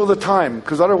 Schedule the time,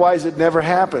 because otherwise it never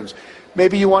happens.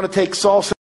 Maybe you want to take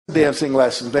salsa dancing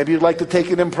lessons. Maybe you'd like to take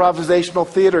an improvisational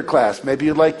theater class. Maybe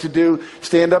you'd like to do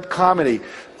stand-up comedy.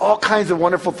 All kinds of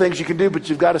wonderful things you can do, but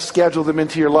you've got to schedule them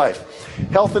into your life.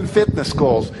 Health and fitness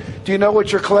goals. Do you know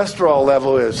what your cholesterol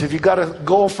level is? Have you got a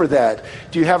goal for that?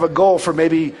 Do you have a goal for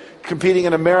maybe competing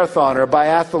in a marathon or a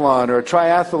biathlon or a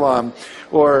triathlon?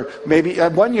 Or maybe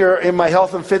 1 year in my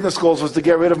health and fitness goals was to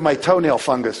get rid of my toenail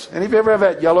fungus. Any of you ever have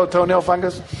that yellow toenail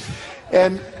fungus?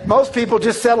 And most people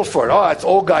just settle for it. Oh, it's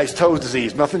old guy's toe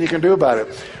disease. Nothing you can do about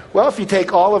it. Well, if you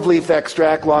take olive leaf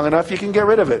extract long enough, you can get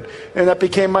rid of it. And that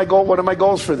became my goal, one of my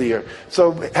goals for the year.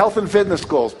 So health and fitness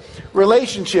goals.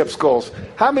 Relationships goals.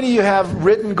 How many of you have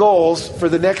written goals for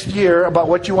the next year about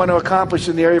what you want to accomplish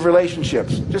in the area of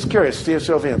relationships? Just curious. See a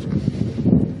show of hands.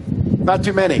 Not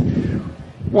too many.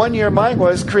 1 year mine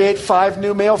was create 5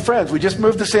 new male friends. We just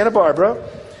moved to Santa Barbara.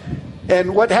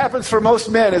 And what happens for most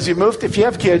men is if you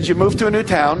have kids, you move to a new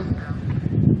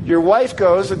town. Your wife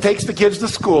goes and takes the kids to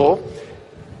school.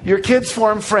 Your kids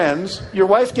form friends. Your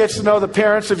wife gets to know the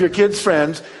parents of your kids'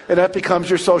 friends, and that becomes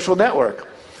your social network.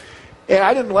 And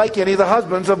I didn't like any of the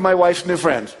husbands of my wife's new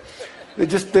friends. It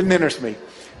just didn't interest me.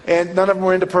 And none of them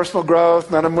were into personal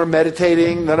growth. None of them were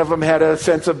meditating. None of them had a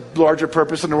sense of larger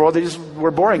purpose in the world. They just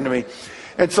were boring to me.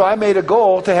 And so I made a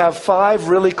goal to have 5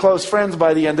 really close friends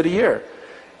by the end of the year.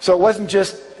 So it wasn't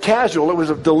just casual, it was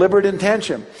a deliberate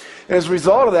intention. And as a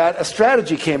result of that, a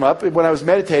strategy came up when I was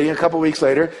meditating a couple weeks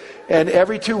later. And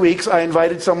every 2 weeks, I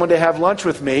invited someone to have lunch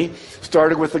with me.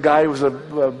 Started with a guy who was a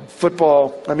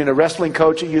wrestling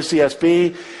coach at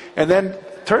UCSB. And then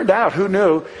turned out, who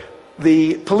knew,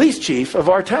 the police chief of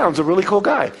our town's a really cool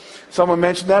guy. Someone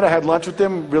mentioned that. I had lunch with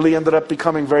him. Really ended up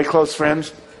becoming very close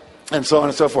friends. And so on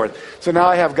and so forth. So now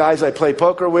I have guys I play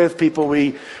poker with, people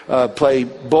we play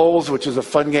bowls, which is a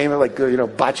fun game, like,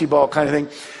 bocce ball kind of thing.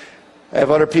 I have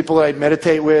other people that I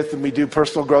meditate with, and we do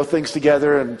personal growth things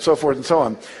together, and so forth and so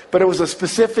on. But it was a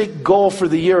specific goal for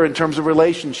the year in terms of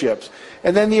relationships.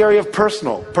 And then the area of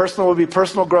personal. Personal would be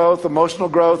personal growth, emotional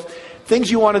growth, things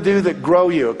you want to do that grow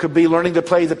you. It could be learning to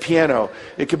play the piano.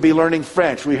 It could be learning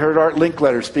French. We heard Art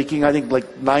Linkletter speaking, I think,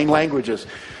 like 9 languages.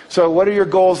 So what are your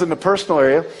goals in the personal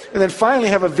area? And then finally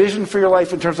have a vision for your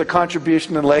life in terms of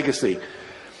contribution and legacy.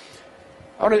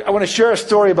 I want to share a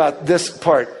story about this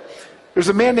part. There's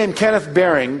a man named Kenneth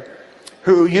Baring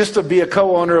who used to be a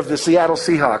co-owner of the Seattle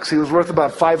Seahawks. He was worth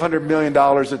about $500 million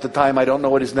at the time. I don't know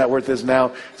what his net worth is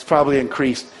now. It's probably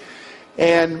increased.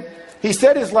 And he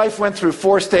said his life went through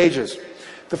 4 stages.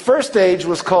 The first stage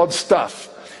was called stuff.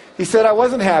 He said, I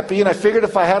wasn't happy, and I figured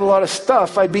if I had a lot of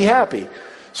stuff, I'd be happy.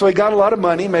 So he got a lot of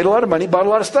money, made a lot of money, bought a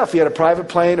lot of stuff. He had a private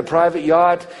plane, a private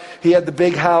yacht. He had the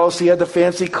big house. He had the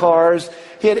fancy cars.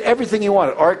 He had everything he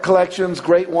wanted. Art collections,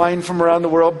 great wine from around the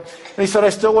world. And he said, I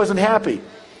still wasn't happy.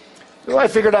 So I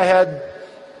figured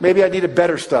maybe I needed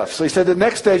better stuff. So he said, the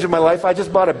next stage of my life, I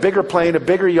just bought a bigger plane, a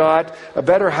bigger yacht, a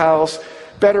better house,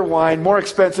 better wine, more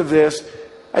expensive this.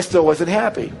 I still wasn't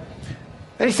happy.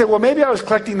 And he said, well, maybe I was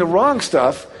collecting the wrong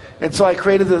stuff. And so I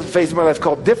created the phase of my life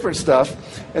called different stuff.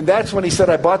 And that's when he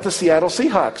said, I bought the Seattle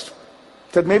Seahawks.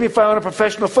 He said, maybe if I own a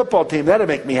professional football team, that'd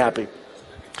make me happy.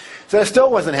 He said, I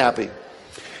still wasn't happy.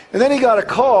 And then he got a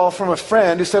call from a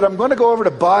friend who said, I'm going to go over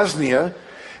to Bosnia,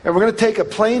 and we're going to take a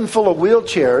plane full of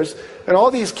wheelchairs, and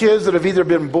all these kids that have either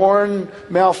been born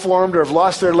malformed or have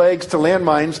lost their legs to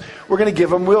landmines, we're going to give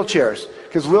them wheelchairs,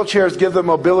 because wheelchairs give them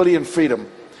mobility and freedom.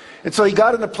 And so he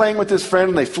got in a plane with his friend,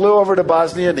 and they flew over to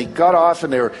Bosnia, and he got off,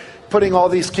 and they were putting all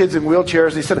these kids in wheelchairs.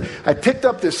 And he said, I picked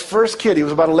up this first kid. He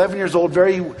was about 11 years old,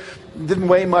 didn't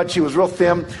weigh much. He was real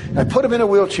thin. And I put him in a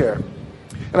wheelchair.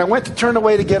 And I went to turn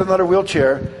away to get another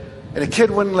wheelchair, and the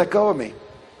kid wouldn't let go of me.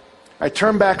 I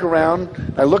turned back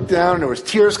around. I looked down, and there was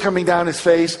tears coming down his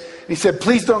face. And he said,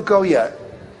 please don't go yet.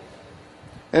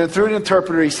 And through an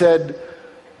interpreter, he said,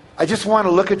 I just want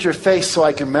to look at your face so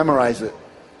I can memorize it.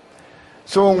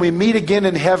 So when we meet again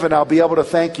in heaven, I'll be able to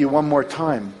thank you one more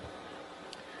time.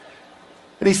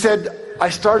 And he said, I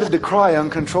started to cry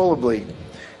uncontrollably.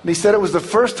 And he said, it was the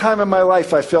first time in my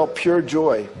life I felt pure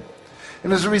joy.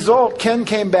 And as a result, Ken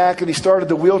came back and he started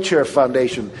the Wheelchair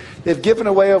Foundation. They've given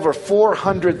away over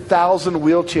 400,000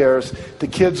 wheelchairs to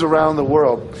kids around the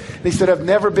world. And he said, I've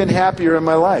never been happier in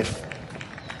my life.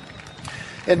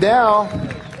 And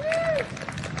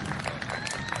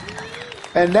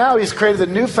now he's created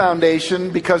a new foundation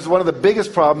because one of the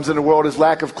biggest problems in the world is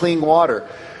lack of clean water.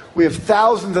 We have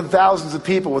thousands and thousands of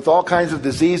people with all kinds of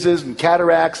diseases and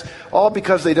cataracts, all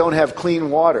because they don't have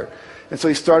clean water. And so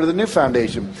he started a new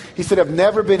foundation. He said, I've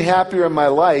never been happier in my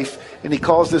life, and he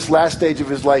calls this last stage of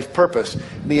his life purpose.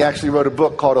 And he actually wrote a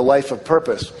book called A Life of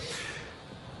Purpose.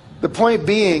 The point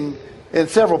being, and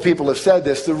several people have said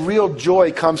this, the real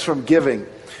joy comes from giving.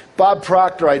 Bob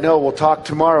Proctor, I know, will talk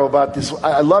tomorrow about this.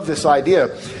 I love this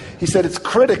idea. He said, it's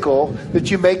critical that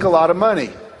you make a lot of money.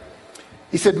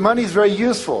 He said, money is very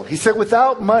useful. He said,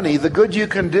 without money, the good you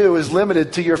can do is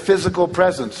limited to your physical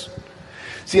presence.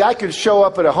 See, I can show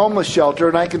up at a homeless shelter,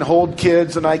 and I can hold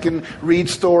kids, and I can read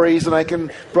stories, and I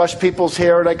can brush people's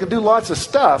hair, and I can do lots of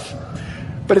stuff,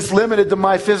 but it's limited to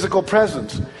my physical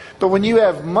presence. But when you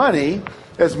have money,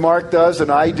 as Mark does, and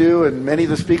I do, and many of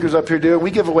the speakers up here do, we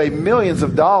give away millions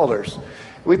of dollars.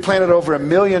 We planted over 1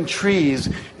 million trees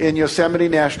in Yosemite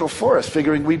National Forest,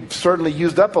 figuring we certainly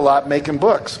used up a lot making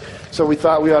books. So we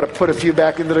thought we ought to put a few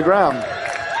back into the ground.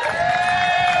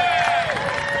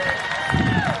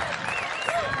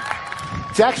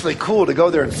 It's actually cool to go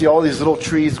there and see all these little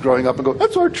trees growing up and go,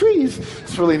 that's our trees.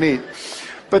 It's really neat.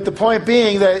 But the point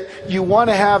being that you want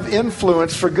to have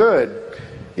influence for good.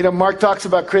 You know, Mark talks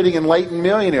about creating enlightened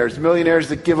millionaires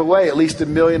that give away at least $1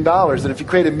 million. And if you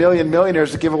create 1 million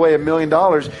millionaires that give away $1 million,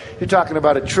 you're talking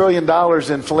about $1 trillion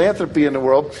in philanthropy in the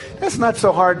world. That's not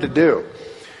so hard to do.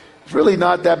 It's really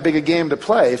not that big a game to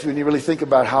play when you really think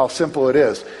about how simple it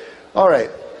is. All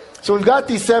right. So we've got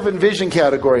these 7 vision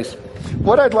categories.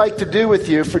 What I'd like to do with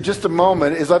you for just a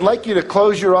moment is I'd like you to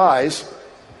close your eyes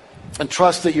And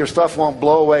trust that your stuff won't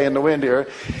blow away in the wind here.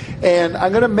 And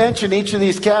I'm going to mention each of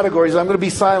these categories. I'm going to be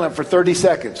silent for 30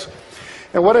 seconds.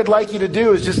 And what I'd like you to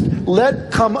do is just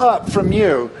let come up from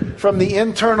you, from the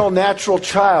internal natural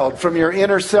child, from your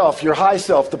inner self, your high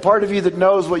self, the part of you that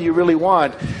knows what you really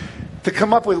want, to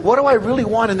come up with, what do I really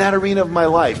want in that arena of my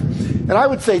life? And I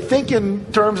would say, think in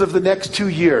terms of the next 2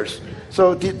 years.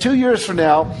 So 2 years from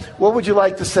now, what would you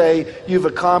like to say you've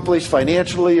accomplished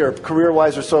financially or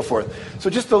career-wise or so forth? So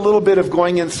just a little bit of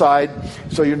going inside,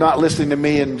 so you're not listening to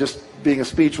me and just being a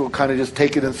speech, we'll kind of just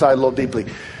take it inside a little deeply.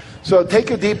 So take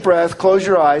a deep breath, close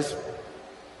your eyes.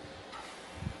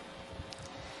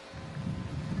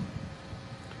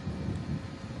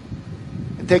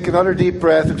 And take another deep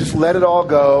breath and just let it all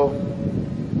go.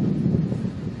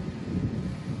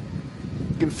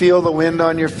 You can feel the wind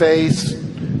on your face. A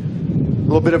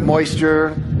little bit of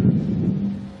moisture.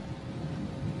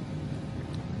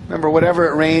 Remember, whatever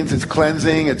it rains, it's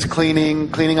cleansing, it's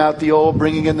cleaning out the old,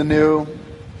 bringing in the new.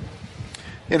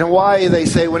 In Hawaii, they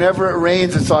say whenever it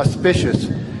rains, it's auspicious.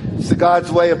 It's the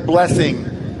God's way of blessing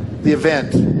the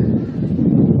event.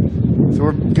 So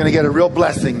we're going to get a real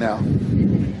blessing now.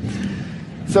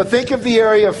 So think of the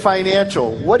area of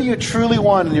financial. What do you truly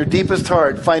want in your deepest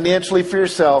heart, financially for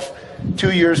yourself,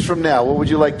 2 years from now? What would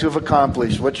you like to have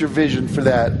accomplished? What's your vision for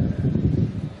that?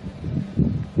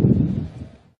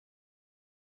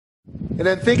 And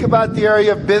then think about the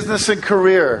area of business and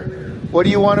career. What do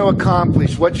you want to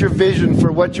accomplish? What's your vision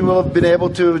for what you will have been able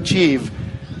to achieve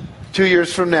 2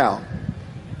 years from now?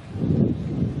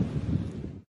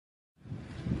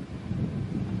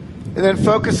 And then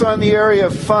focus on the area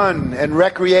of fun and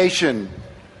recreation.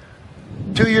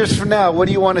 2 years from now, what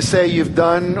do you want to say you've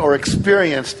done or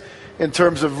experienced in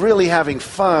terms of really having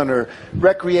fun or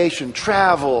recreation,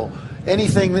 travel,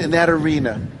 anything in that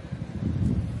arena?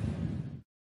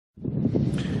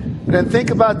 And then think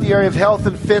about the area of health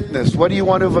and fitness. What do you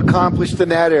want to have accomplished in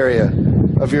that area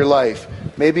of your life?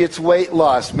 Maybe it's weight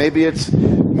loss. Maybe it's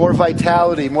more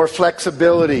vitality, more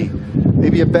flexibility.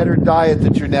 Maybe a better diet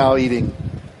that you're now eating.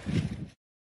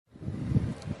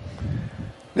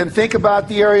 Then think about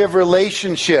the area of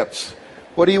relationships.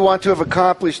 What do you want to have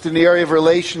accomplished in the area of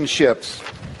relationships?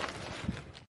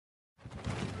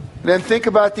 And then think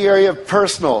about the area of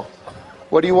personal.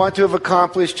 What do you want to have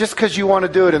accomplished just because you want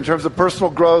to do it in terms of personal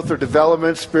growth or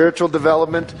development, spiritual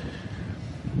development,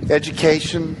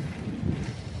 education?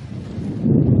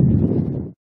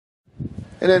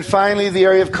 And then finally, the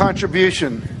area of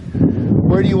contribution.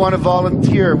 Where do you want to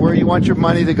volunteer? Where do you want your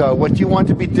money to go? What do you want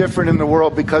to be different in the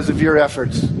world because of your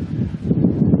efforts?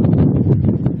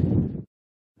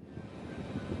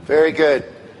 Very good.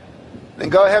 Then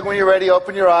go ahead when you're ready.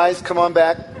 Open your eyes. Come on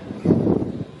back.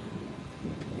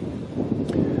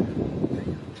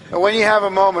 And when you have a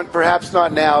moment, perhaps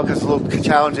not now because it's a little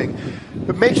challenging,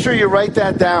 but make sure you write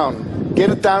that down. Get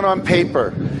it down on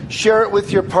paper. Share it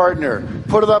with your partner.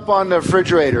 Put it up on the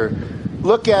refrigerator.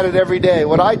 Look at it every day.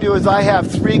 What I do is I have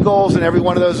 3 goals in every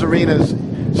one of those arenas.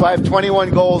 So I have 21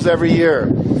 goals every year.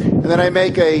 And then I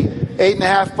make a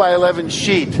 8.5 by 11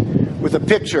 sheet with a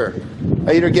picture.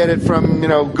 I either get it from,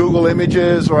 Google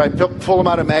Images, or I pull them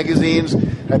out of magazines.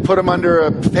 I put them under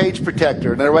a page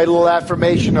protector, and I write a little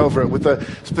affirmation over it with a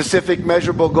specific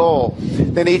measurable goal.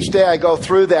 Then each day I go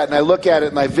through that, and I look at it,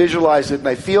 and I visualize it, and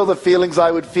I feel the feelings I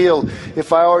would feel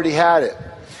if I already had it.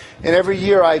 And every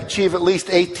year I achieve at least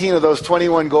 18 of those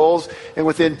 21 goals, and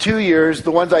within 2 years,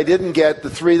 the ones I didn't get, the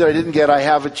 3 that I didn't get, I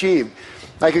have achieved.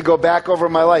 I could go back over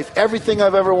my life. Everything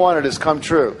I've ever wanted has come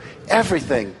true.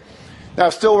 Everything. Now,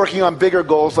 still working on bigger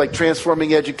goals like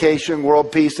transforming education,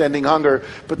 world peace, ending hunger,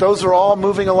 but those are all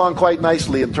moving along quite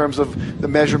nicely in terms of the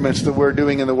measurements that we're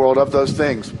doing in the world of those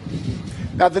things.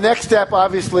 Now, the next step,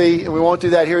 obviously, and we won't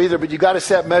do that here either, but you've got to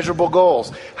set measurable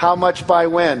goals. How much by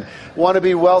when? Want to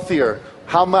be wealthier?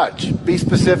 How much? Be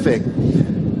specific.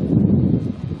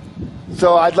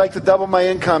 So I'd like to double my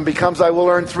income because I will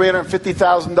earn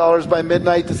 $350,000 by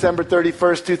midnight, December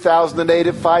 31st, 2008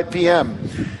 at 5 p.m.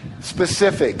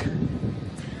 Specific.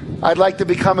 I'd like to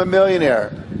become a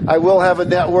millionaire. I will have a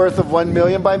net worth of $1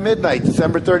 million by midnight,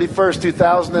 December 31st,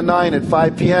 2009 at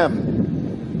 5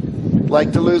 p.m.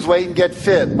 Like to lose weight and get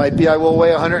fit. Might be I will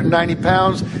weigh 190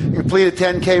 pounds, complete a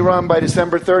 10K run by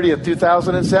December 30th,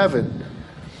 2007.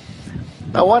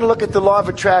 I want to look at the law of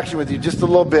attraction with you just a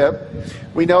little bit.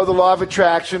 We know the law of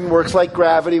attraction works like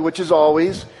gravity, which is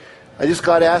always. I just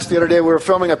got asked the other day, we were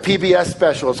filming a PBS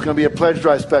special. It's going to be a pledge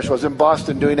drive special. I was in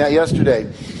Boston doing that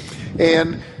yesterday.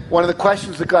 And one of the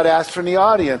questions that got asked from the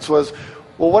audience was,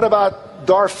 well, what about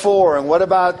Darfur? And what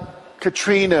about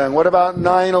Katrina? And what about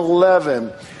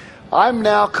 9/11? I'm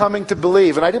now coming to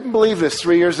believe, and I didn't believe this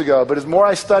 3 years ago, but as more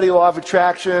I study law of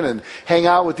attraction and hang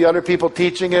out with the other people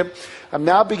teaching it, I'm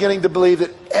now beginning to believe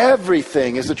that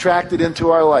everything is attracted into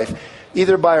our life,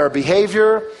 either by our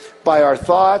behavior, by our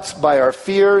thoughts, by our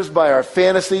fears, by our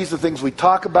fantasies, the things we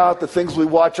talk about, the things we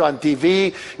watch on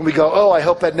TV, and we go, oh, I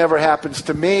hope that never happens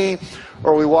to me.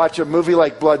 Or we watch a movie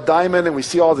like Blood Diamond and we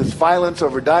see all this violence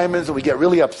over diamonds and we get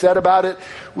really upset about it.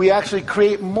 We actually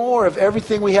create more of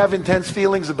everything we have intense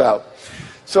feelings about.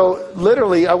 So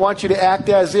literally, I want you to act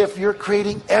as if you're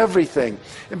creating everything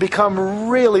and become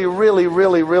really, really,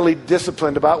 really, really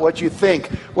disciplined about what you think,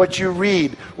 what you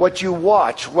read, what you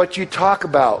watch, what you talk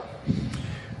about.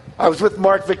 I was with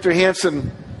Mark Victor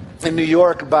Hansen in New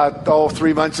York about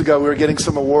 3 months ago. We were getting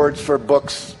some awards for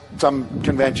books, some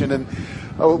convention, and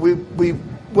we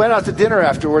went out to dinner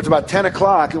afterwards about 10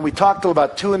 o'clock, and we talked till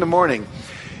about 2 in the morning.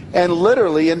 And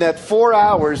literally, in that 4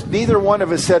 hours, neither one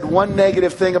of us said one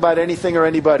negative thing about anything or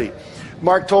anybody.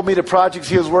 Mark told me the projects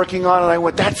he was working on, and I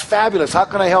went, that's fabulous. How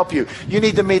can I help you? You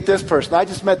need to meet this person. I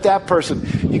just met that person.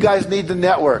 You guys need to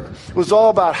network. It was all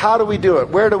about how do we do it?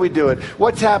 Where do we do it?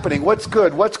 What's happening? What's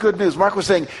good? What's good news? Mark was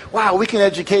saying, wow, we can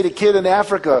educate a kid in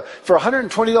Africa for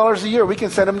 $120 a year. We can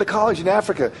send him to college in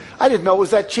Africa. I didn't know it was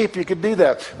that cheap. You could do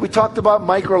that. We talked about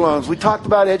microloans. We talked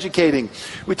about educating.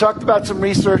 We talked about some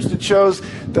research that shows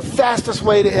the fastest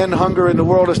way to end hunger in the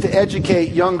world is to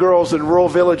educate young girls in rural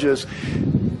villages.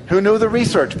 Who knew the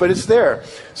research? But it's there.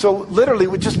 So literally,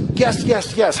 we just yes,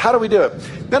 yes, yes. How do we do it?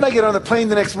 Then I get on the plane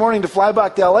the next morning to fly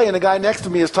back to LA, and the guy next to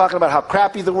me is talking about how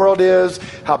crappy the world is,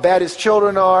 how bad his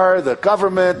children are, the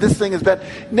government, this thing is bad.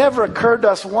 Never occurred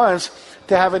to us once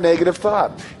to have a negative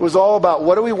thought. It was all about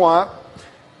what do we want?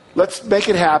 Let's make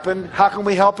it happen. How can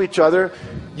we help each other?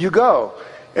 You go.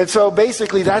 And so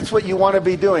basically, that's what you want to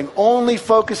be doing. Only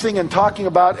focusing and talking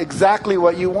about exactly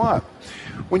what you want.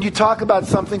 When you talk about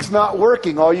something's not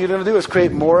working, all you're going to do is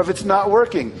create more of it's not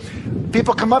working.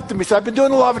 People come up to me and say, I've been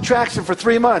doing the law of attraction for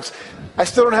 3 months. I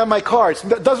still don't have my car.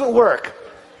 It doesn't work.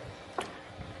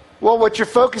 Well, what you're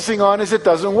focusing on is it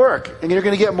doesn't work. And you're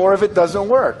going to get more of it doesn't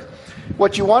work.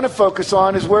 What you want to focus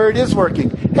on is where it is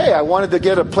working. Hey, I wanted to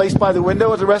get a place by the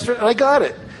window at the restaurant, and I got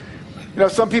it. You know,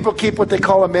 some people keep what they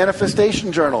call a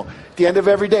manifestation journal. At the end of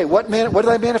every day, what did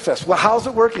I manifest? Well, how's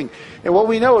it working? And what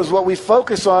we know is what we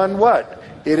focus on, what?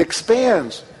 It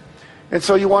expands. And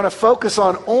so you want to focus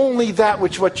on only that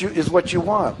which is what you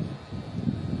want.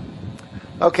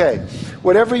 Okay.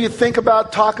 Whatever you think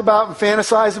about, talk about, and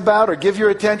fantasize about, or give your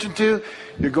attention to,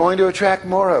 you're going to attract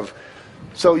more of.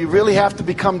 So you really have to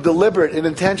become deliberate and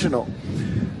intentional.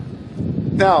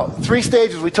 Now, 3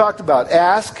 stages we talked about.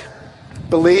 Ask,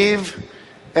 believe,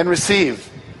 and receive.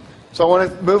 So I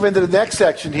want to move into the next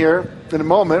section here in a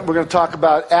moment. We're going to talk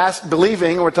about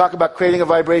believing, and we're talking about creating a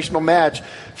vibrational match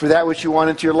for that which you want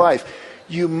into your life.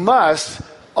 You must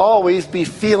always be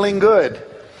feeling good.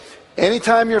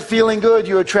 Anytime you're feeling good,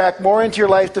 you attract more into your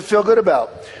life to feel good about.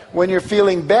 When you're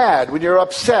feeling bad, when you're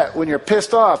upset, when you're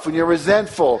pissed off, when you're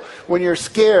resentful, when you're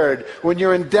scared, when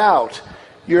you're in doubt,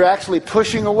 you're actually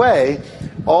pushing away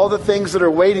all the things that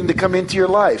are waiting to come into your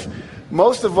life.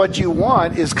 Most of what you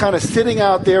want is kind of sitting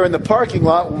out there in the parking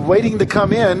lot waiting to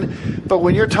come in, but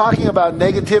when you're talking about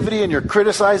negativity and you're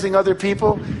criticizing other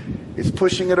people, it's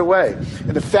pushing it away.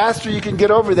 And the faster you can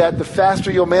get over that, the faster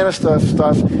you'll manifest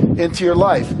stuff into your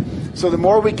life. So the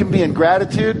more we can be in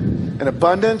gratitude and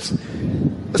abundance.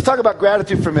 Let's talk about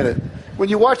gratitude for a minute. When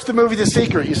you watch the movie The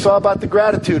Secret, you saw about the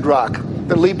gratitude rock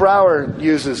that Lee Brower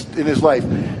uses in his life.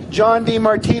 John D.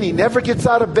 Martini never gets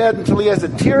out of bed until he has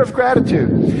a tear of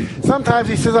gratitude. Sometimes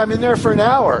he says, I'm in there for an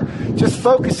hour, just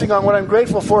focusing on what I'm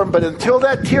grateful for, but until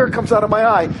that tear comes out of my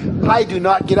eye, I do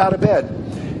not get out of bed.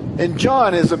 And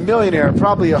John is a millionaire,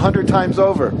 probably 100 times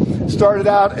over. Started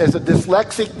out as a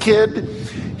dyslexic kid.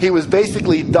 He was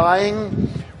basically dying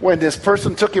when this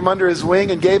person took him under his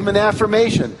wing and gave him an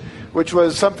affirmation, which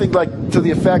was something like to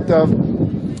the effect of,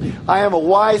 I am a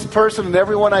wise person and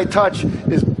everyone I touch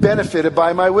is benefited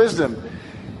by my wisdom.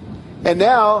 And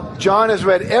now, John has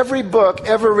read every book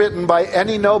ever written by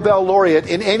any Nobel laureate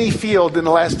in any field in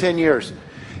the last 10 years.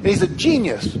 And he's a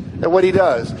genius at what he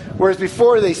does. Whereas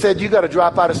before they said, you got to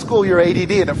drop out of school, you're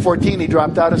ADD. And at 14, he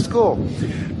dropped out of school.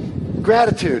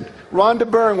 Gratitude. Rhonda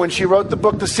Byrne, when she wrote the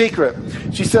book The Secret,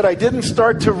 she said, I didn't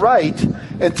start to write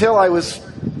until I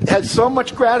had so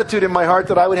much gratitude in my heart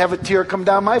that I would have a tear come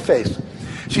down my face.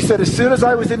 She said, as soon as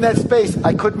I was in that space,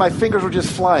 my fingers were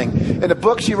just flying. In the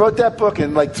book, she wrote that book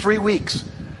in like 3 weeks.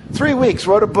 3 weeks,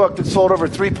 wrote a book that sold over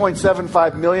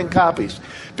 3.75 million copies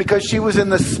because she was in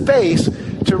the space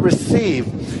to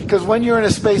receive. Because when you're in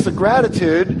a space of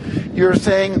gratitude, You're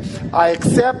saying, I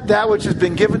accept that which has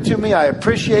been given to me, I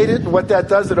appreciate it, and what that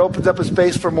does, it opens up a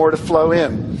space for more to flow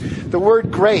in. The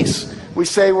word grace, we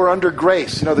say we're under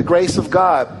grace, the grace of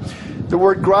God. The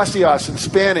word gracias in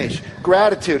Spanish,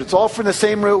 gratitude, it's all from the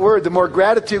same root word. The more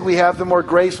gratitude we have, the more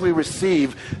grace we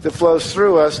receive that flows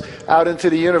through us out into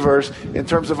the universe in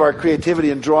terms of our creativity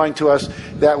and drawing to us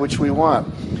that which we want.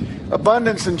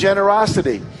 Abundance and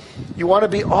generosity. You want to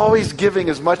be always giving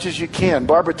as much as you can.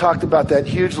 Barbara talked about that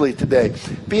hugely today.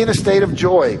 Be in a state of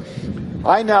joy.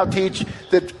 I now teach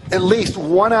that at least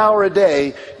 1 hour a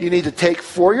day you need to take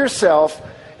for yourself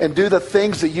and do the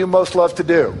things that you most love to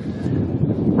do.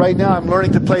 Right now I'm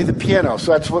learning to play the piano,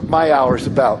 so that's what my hour is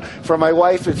about. For my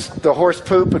wife, it's the horse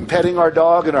poop and petting our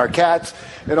dog and our cats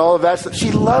and all of that stuff.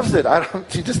 She loves it.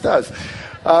 She just does.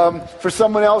 For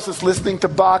someone else, it's listening to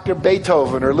Bach or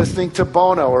Beethoven or listening to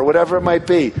Bono or whatever it might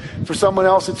be. For someone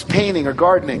else, it's painting or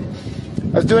gardening.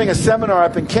 I was doing a seminar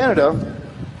up in Canada,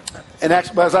 and I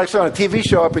was actually on a TV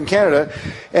show up in Canada,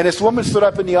 and this woman stood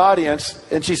up in the audience,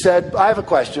 and she said, I have a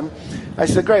question. I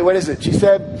said, great, what is it? She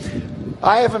said,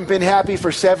 I haven't been happy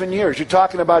for 7 years. You're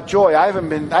talking about joy. I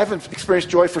haven't experienced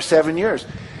joy for 7 years.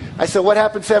 I said, what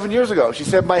happened 7 years ago? She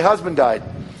said, my husband died.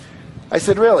 I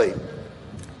said, really?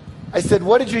 I said,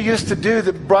 what did you used to do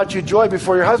that brought you joy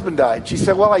before your husband died? She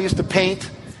said, well, I used to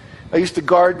paint. I used to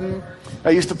garden.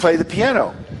 I used to play the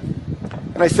piano.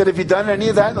 And I said, have you done any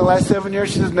of that in the last 7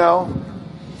 years? She says, no.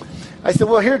 I said,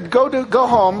 well, here, go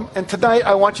home, and tonight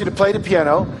I want you to play the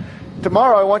piano.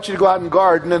 Tomorrow I want you to go out and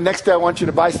garden, and the next day I want you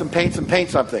to buy some paints and paint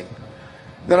something.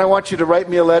 Then I want you to write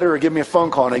me a letter or give me a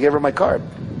phone call, and I gave her my card.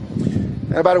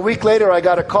 And about a week later I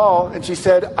got a call, and she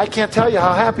said, I can't tell you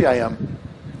how happy I am.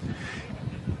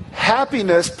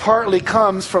 Happiness partly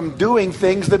comes from doing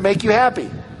things that make you happy.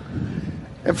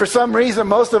 And for some reason,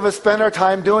 most of us spend our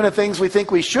time doing the things we think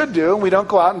we should do, and we don't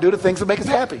go out and do the things that make us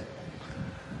happy.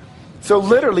 So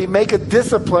literally make a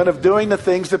discipline of doing the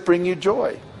things that bring you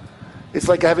joy. It's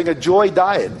like having a joy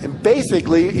diet. And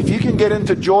basically, if you can get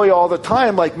into joy all the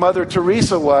time, like Mother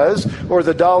Teresa was, or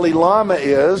the Dalai Lama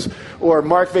is, or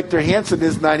Mark Victor Hansen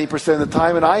is 90% of the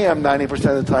time, and I am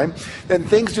 90% of the time, then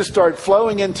things just start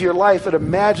flowing into your life at a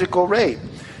magical rate.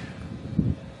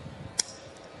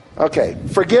 Okay,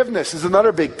 forgiveness is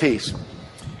another big piece.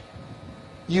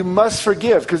 You must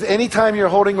forgive, because anytime you're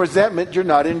holding resentment, you're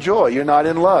not in joy, you're not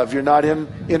in love, you're not in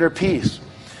inner peace.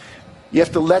 You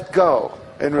have to let go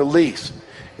and release.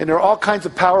 And there are all kinds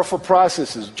of powerful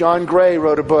processes. John Gray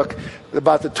wrote a book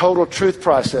about the total truth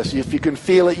process. If you can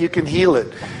feel it, you can heal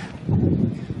it.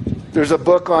 There's a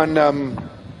book on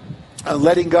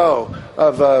letting go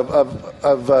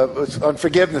on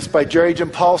forgiveness by Jerry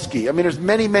Jampolsky. I mean, there's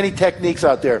many, many techniques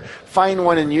out there. Find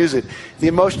one and use it. The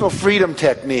emotional freedom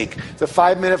technique, the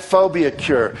 5-minute phobia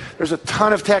cure. There's a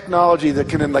ton of technology that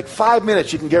can, in like 5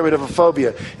 minutes, you can get rid of a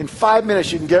phobia. In 5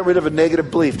 minutes, you can get rid of a negative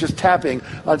belief, just tapping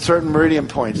on certain meridian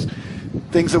points.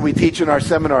 Things that we teach in our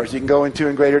seminars, you can go into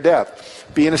in greater depth.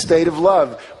 Be in a state of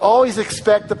love. Always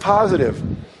expect the positive.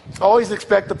 Always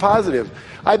expect the positive.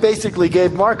 I basically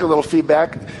gave Mark a little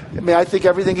feedback. I mean, I think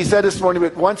everything he said this morning,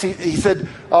 but once he said,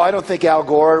 I don't think Al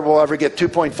Gore will ever get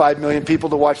 2.5 million people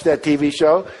to watch that TV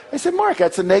show. I said, Mark,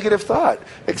 that's a negative thought.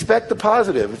 Expect the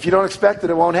positive. If you don't expect it,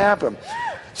 it won't happen.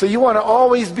 So you want to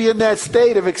always be in that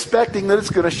state of expecting that it's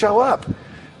going to show up.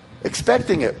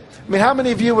 Expecting it. I mean, how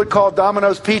many of you would call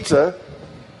Domino's Pizza,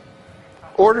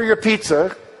 order your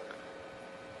pizza,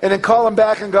 and then call them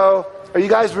back and go, are you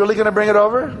guys really going to bring it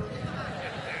over?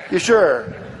 You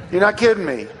sure? You're not kidding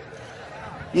me?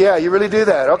 Yeah, you really do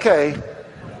that. Okay.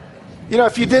 You know,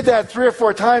 if you did that 3 or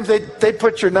 4 times, they'd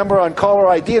put your number on caller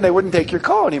ID and they wouldn't take your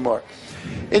call anymore.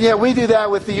 And yet we do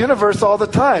that with the universe all the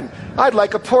time. I'd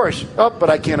like a Porsche. Oh, but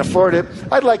I can't afford it.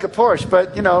 I'd like a Porsche,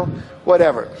 but,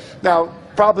 whatever. Now,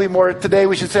 probably more today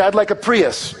we should say, I'd like a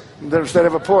Prius instead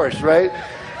of a Porsche, right?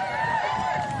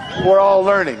 We're all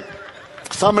learning.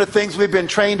 Some of the things we've been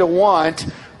trained to want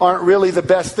aren't really the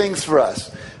best things for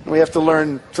us. We have to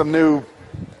learn some new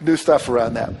stuff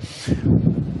around that.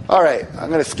 All right, I'm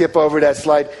going to skip over that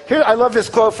slide. Here, I love this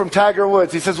quote from Tiger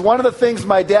Woods. He says, one of the things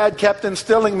my dad kept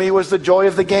instilling me was the joy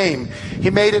of the game. He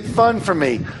made it fun for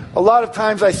me. A lot of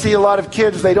times I see a lot of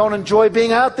kids, they don't enjoy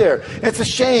being out there. It's a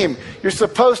shame. You're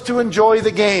supposed to enjoy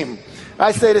the game.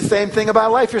 I say the same thing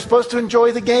about life. You're supposed to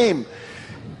enjoy the game.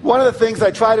 One of the things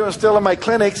I try to instill in my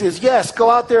clinics is, yes,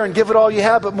 go out there and give it all you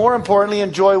have, but more importantly,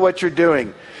 enjoy what you're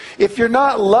doing. If you're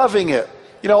not loving it,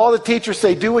 all the teachers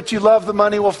say, do what you love, the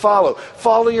money will follow.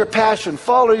 Follow your passion,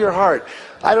 follow your heart.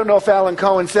 I don't know if Alan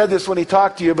Cohen said this when he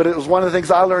talked to you, but it was one of the things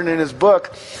I learned in his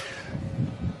book.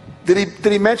 Did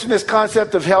he mention this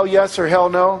concept of hell yes or hell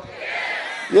no?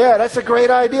 Yeah, that's a great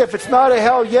idea. If it's not a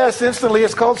hell yes instantly,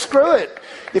 it's called screw it.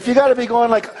 If you got to be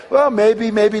going like, well, maybe,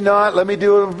 maybe not. Let me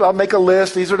I'll make a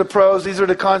list. These are the pros. These are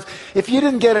the cons. If you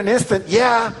didn't get an instant,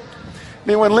 yeah. I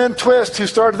mean, when Lynn Twist, who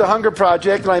started the Hunger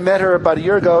Project, and I met her about a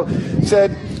year ago,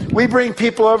 said, we bring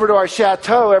people over to our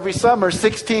chateau every summer,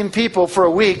 16 people for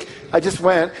a week. I just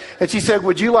went. And she said,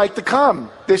 would you like to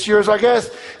come this year's our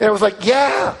guest? And it was like,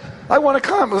 yeah, I want to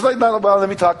come. It was like, well, let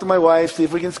me talk to my wife, see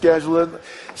if we can schedule it.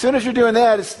 As soon as you're doing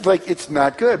that, it's like, it's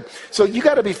not good. So you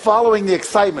got to be following the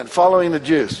excitement, following the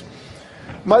juice.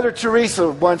 Mother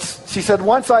Teresa she said,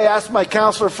 once I asked my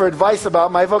counselor for advice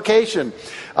about my vocation.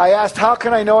 I asked, how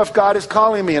can I know if God is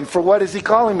calling me and for what is he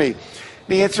calling me?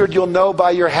 And he answered, you'll know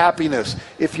by your happiness.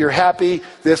 If you're happy,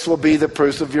 this will be the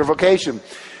proof of your vocation.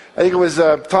 I think it was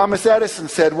Thomas Edison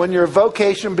said, when your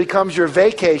vocation becomes your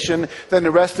vacation, then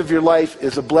the rest of your life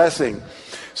is a blessing.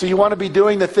 So you want to be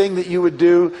doing the thing that you would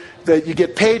do, that you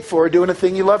get paid for, doing the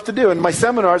thing you love to do. In my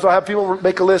seminars, I'll have people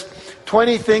make a list,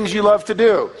 20 things you love to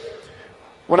do.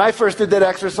 When I first did that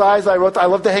exercise, I wrote, I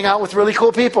love to hang out with really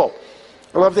cool people.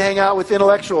 I love to hang out with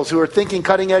intellectuals who are thinking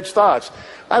cutting-edge thoughts.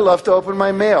 I love to open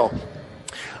my mail.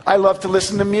 I love to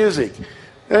listen to music.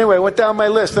 Anyway, I went down my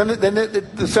list. Then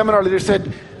the seminar leader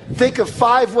said, think of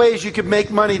 5 ways you could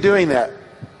make money doing that.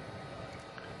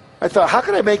 I thought, how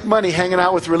can I make money hanging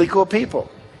out with really cool people?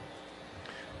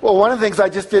 Well, one of the things I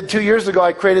just did 2 years ago,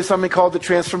 I created something called the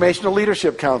Transformational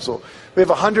Leadership Council. We have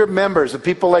 100 members of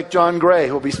people like John Gray,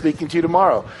 who will be speaking to you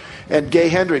tomorrow, and Gay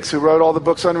Hendricks, who wrote all the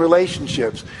books on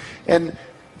relationships. And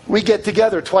we get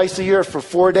together twice a year for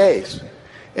 4 days.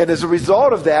 And as a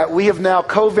result of that, we have now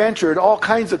co-ventured all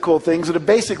kinds of cool things that have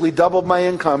basically doubled my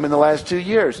income in the last 2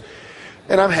 years.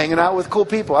 And I'm hanging out with cool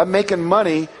people. I'm making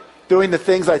money doing the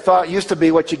things I thought used to be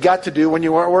what you got to do when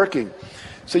you weren't working.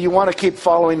 So you want to keep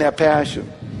following that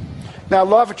passion. Now,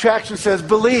 law of attraction says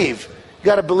believe. You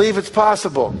got to believe it's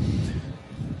possible.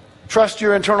 Trust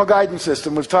your internal guidance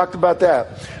system. We've talked about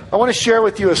that. I want to share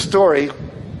with you a story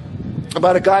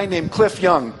about a guy named Cliff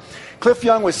Young. Cliff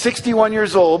Young was 61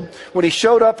 years old when he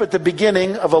showed up at the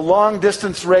beginning of a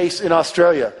long-distance race in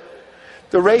Australia.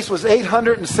 The race was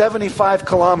 875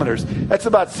 kilometers. That's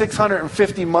about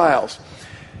 650 miles.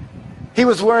 He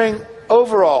was wearing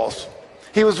overalls.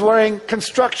 He was wearing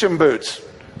construction boots.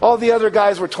 All the other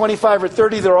guys were 25 or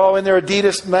 30. They're all in their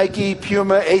Adidas, Nike,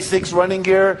 Puma, Asics running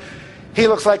gear. He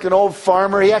looks like an old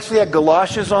farmer. He actually had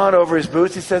galoshes on over his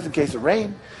boots, he says, in case of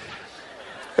rain.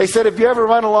 They said, have you ever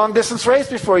run a long-distance race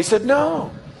before? He said,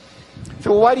 no. I said,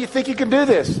 well, why do you think you can do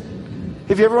this?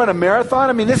 Have you ever run a marathon?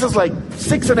 I mean, this is like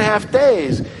 6.5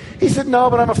 days. He said, no,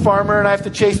 but I'm a farmer, and I have to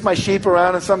chase my sheep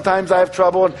around, and sometimes I have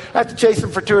trouble, and I have to chase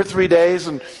them for 2 or 3 days,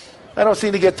 and I don't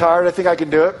seem to get tired. I think I can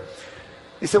do it.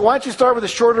 He said, why don't you start with a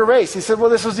shorter race? He said, well,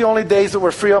 this was the only days that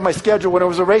were free on my schedule when it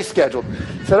was a race scheduled.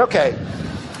 I said, okay.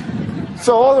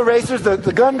 So all the racers, the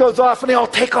gun goes off, and they all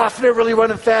take off, and they're really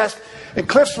running fast. And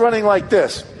Cliff's running like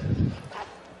this.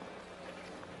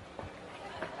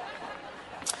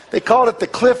 They called it the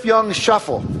Cliff Young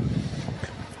Shuffle.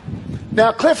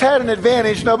 Now, Cliff had an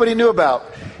advantage nobody knew about.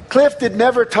 Cliff had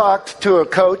never talked to a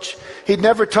coach. He'd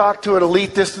never talked to an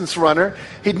elite distance runner.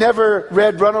 He'd never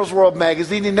read Runner's World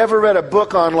magazine. He never read a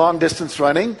book on long distance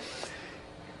running.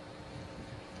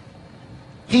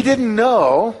 He didn't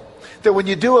know that when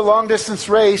you do a long distance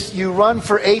race, you run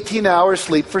for 18 hours,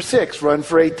 sleep for 6. Run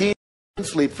for 18,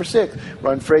 sleep for 6.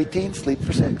 Run for 18, sleep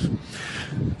for 6.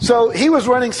 So he was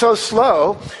running so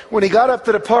slow, when he got up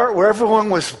to the part where everyone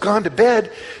was gone to bed,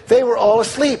 they were all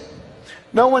asleep.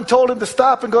 No one told him to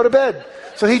stop and go to bed.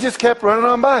 So he just kept running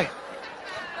on by.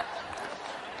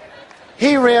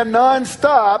 He ran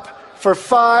nonstop for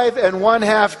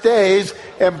 5.5 days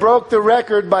and broke the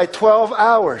record by 12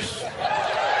 hours.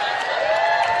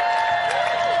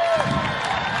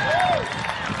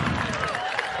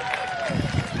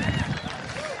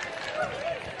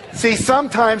 See,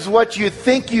 sometimes what you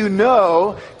think you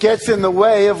know gets in the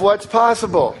way of what's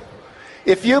possible.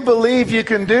 If you believe you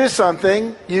can do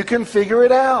something, you can figure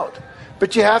it out.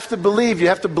 But you have to believe. You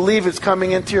have to believe it's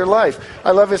coming into your life. I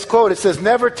love this quote. It says,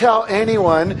 never tell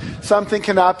anyone something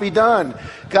cannot be done.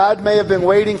 God may have been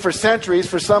waiting for centuries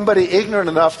for somebody ignorant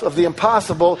enough of the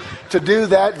impossible to do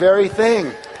that very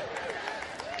thing.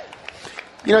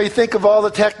 You know, you think of all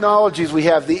the technologies we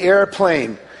have, the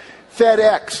airplane,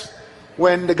 FedEx.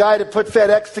 When the guy that put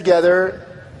FedEx together,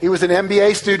 he was an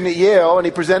MBA student at Yale, and he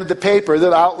presented the paper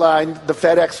that outlined the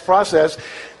FedEx process.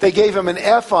 They gave him an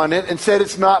F on it and said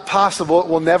it's not possible, it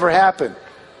will never happen.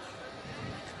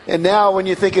 And now when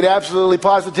you think it absolutely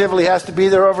positively has to be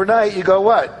there overnight, you go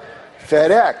what?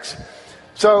 FedEx.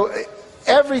 So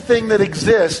Everything that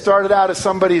exists started out as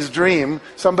somebody's dream,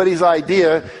 somebody's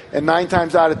idea, and 9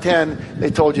 times out of 10, they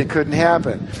told you it couldn't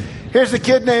happen. Here's a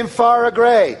kid named Farrah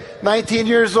Gray, 19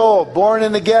 years old, born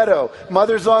in the ghetto,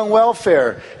 mother's on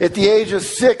welfare. At the age of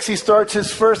 6, he starts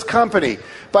his first company.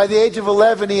 By the age of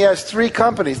 11, he has 3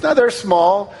 companies. Now, they're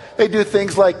small. They do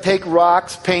things like take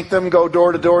rocks, paint them, go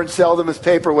door to door, and sell them as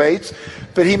paperweights.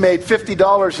 But he made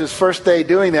 $50 his first day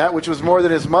doing that, which was more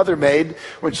than his mother made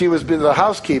when she was the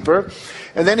housekeeper.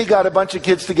 And then he got a bunch of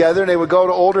kids together, and they would go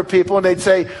to older people, and they'd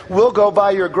say, we'll go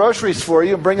buy your groceries for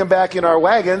you and bring them back in our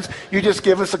wagons. You just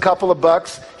give us a couple of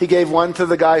bucks. He gave one to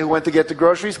the guy who went to get the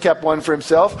groceries, kept one for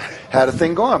himself, had a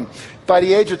thing going. By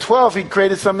the age of 12, he'd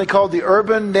created something called the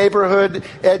Urban Neighborhood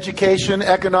Education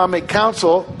Economic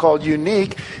Council, called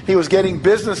UNEEC. He was getting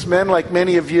businessmen like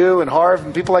many of you and Harv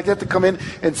and people like that to come in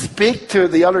and speak to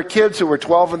the other kids who were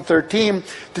 12 and 13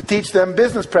 to teach them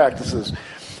business practices.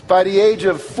 By the age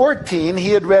of 14, he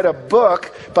had read a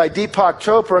book by Deepak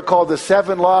Chopra called The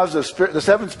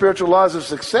Seven Spiritual Laws of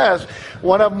Success.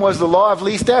 One of them was the law of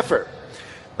least effort.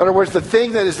 In other words, the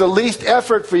thing that is the least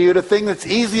effort for you, the thing that's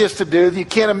easiest to do, that you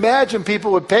can't imagine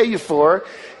people would pay you for,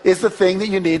 is the thing that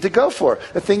you need to go for,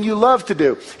 the thing you love to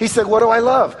do. He said, what do I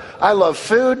love? I love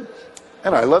food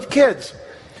and I love kids.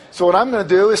 So what I'm going to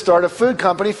do is start a food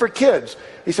company for kids.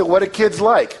 He said, what do kids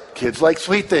like? Kids like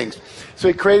sweet things. So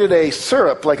he created a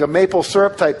syrup, like a maple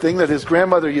syrup type thing that his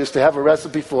grandmother used to have a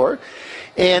recipe for.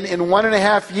 And in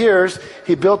 1.5 years,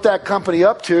 he built that company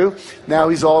up to, now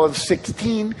he's all of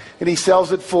 16, and he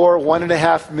sells it for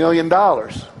 $1.5 million.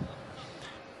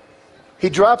 He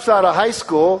drops out of high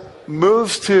school,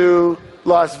 moves to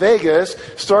Las Vegas,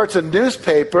 starts a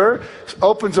newspaper,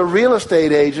 opens a real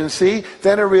estate agency,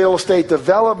 then a real estate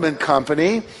development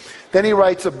company. Then he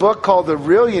writes a book called The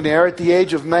Millionaire at the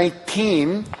age of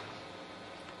 19,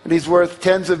 and he's worth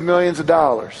tens of millions of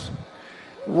dollars.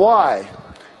 Why?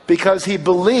 Because he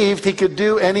believed he could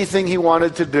do anything he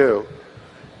wanted to do.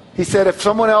 He said, if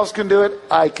someone else can do it,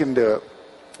 I can do it.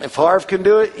 If Harv can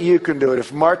do it, you can do it.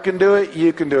 If Mark can do it,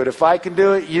 you can do it. If I can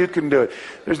do it, you can do it.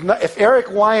 If Eric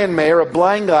Wyanmayer, a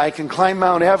blind guy, can climb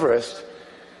Mount Everest,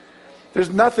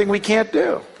 there's nothing we can't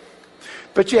do.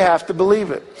 But you have to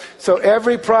believe it. So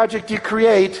every project you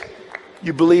create,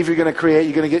 you believe you're going to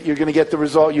create, you're going to get the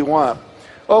result you want.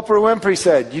 Oprah Winfrey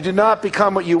said, you do not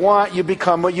become what you want, you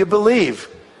become what you believe.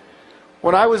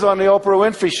 When I was on the Oprah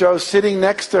Winfrey show, sitting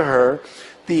next to her,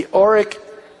 the auric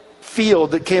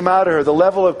field that came out of her, the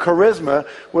level of charisma,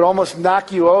 would almost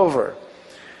knock you over.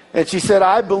 And she said,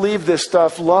 I believed this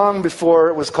stuff long before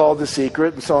it was called The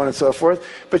Secret and so on and so forth.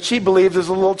 But she believed as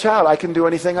a little child, I can do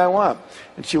anything I want.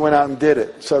 And she went out and did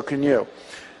it. So can you.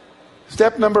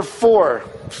 Step number 4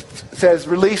 says,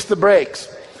 release the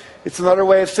brakes. It's another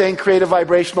way of saying create a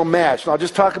vibrational match. And I'll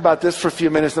just talk about this for a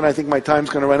few minutes, and I think my time's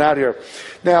going to run out here.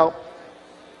 Now,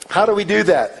 how do we do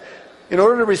that? In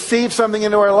order to receive something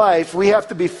into our life, we have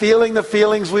to be feeling the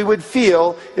feelings we would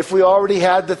feel if we already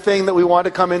had the thing that we want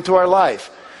to come into our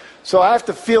life. So I have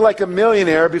to feel like a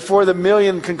millionaire before the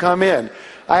million can come in.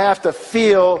 I have to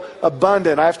feel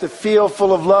abundant. I have to feel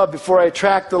full of love before I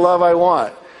attract the love I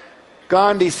want.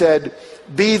 Gandhi said,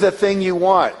 be the thing you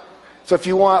want. So if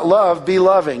you want love, be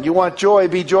loving. You want joy,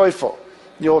 be joyful.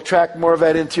 You'll attract more of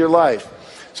that into your life.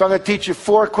 So I'm going to teach you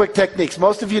 4 quick techniques.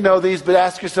 Most of you know these, but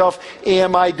ask yourself,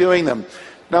 am I doing them?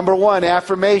 Number 1,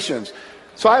 affirmations.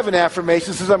 So I have an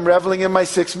affirmation that says I'm reveling in my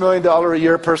 $6 million a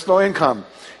year personal income.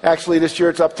 Actually, this year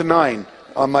it's up to 9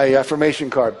 on my affirmation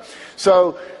card.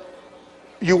 So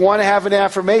you want to have an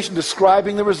affirmation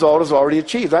describing the result as already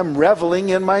achieved. I'm reveling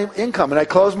in my income. And I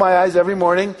close my eyes every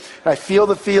morning, and I feel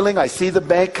the feeling. I see the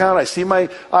bank account. I see my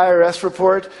IRS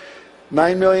report,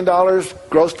 $9 million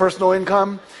gross personal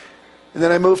income. And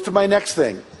then I move to my next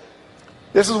thing.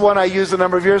 This is one I used a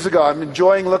number of years ago. I'm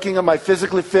enjoying looking at my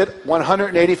physically fit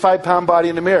 185-pound body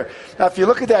in the mirror. Now, if you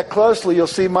look at that closely, you'll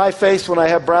see my face when I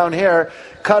have brown hair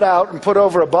cut out and put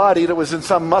over a body that was in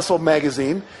some muscle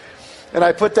magazine. And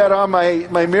I put that on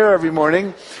my mirror every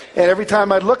morning. And every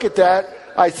time I'd look at that,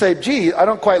 I'd say, gee, I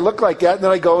don't quite look like that. And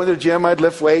then I'd go into the gym, I'd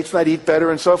lift weights, and I'd eat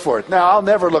better and so forth. Now, I'll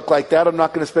never look like that. I'm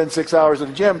not going to spend 6 hours in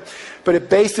the gym. But it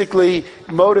basically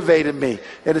motivated me.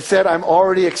 And it said, I'm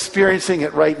already experiencing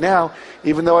it right now,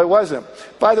 even though I wasn't.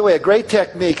 By the way, a great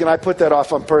technique, and I put that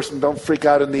off on person. Don't freak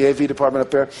out in the AV department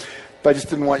up there. But I just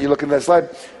didn't want you looking at that slide.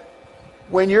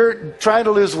 When you're trying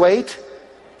to lose weight,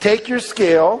 take your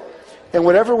scale, and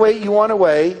whatever weight you want to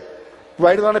weigh,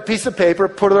 write it on a piece of paper,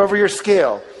 put it over your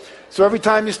scale. So every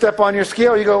time you step on your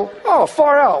scale, you go, oh,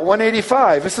 far out,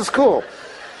 185. This is cool.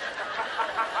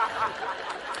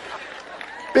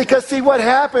 Because see what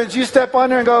happens, you step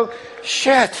on there and go,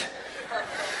 shit.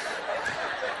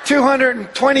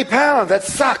 220 pounds. That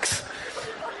sucks.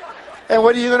 And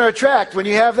what are you going to attract when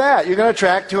you have that? You're going to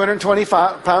attract 220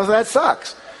 pounds, and that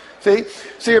sucks. See?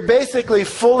 So you're basically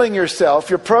fooling yourself.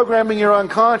 You're programming your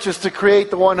unconscious to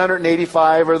create the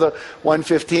 185 or the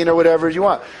 115 or whatever you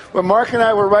want. When Mark and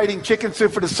I were writing Chicken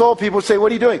Soup for the Soul, people would say, what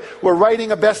are you doing? We're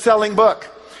writing a best-selling book.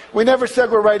 We never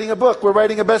said we're writing a book. We're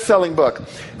writing a best-selling book.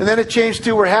 And then it changed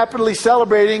to we're happily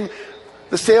celebrating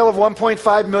the sale of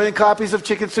 1.5 million copies of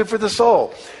Chicken Soup for the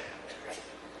Soul.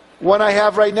 One I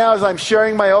have right now is I'm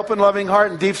sharing my open, loving heart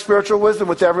and deep spiritual wisdom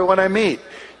with everyone I meet.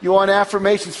 You want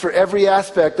affirmations for every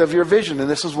aspect of your vision, and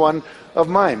this is one of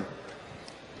mine.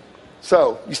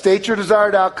 So, you state your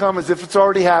desired outcome as if it's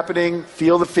already happening,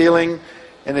 feel the feeling,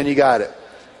 and then you got it.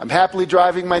 I'm happily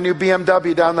driving my new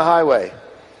BMW down the highway.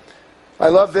 I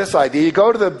love this idea. You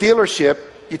go to the dealership,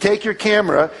 you take your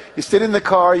camera, you sit in the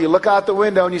car, you look out the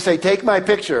window, and you say, take my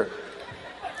picture.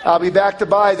 I'll be back to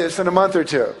buy this in a month or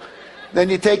two. Then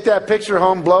you take that picture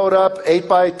home, blow it up, 8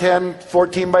 by 10,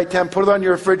 14 by 10, put it on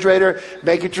your refrigerator,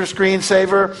 make it your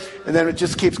screensaver, and then it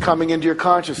just keeps coming into your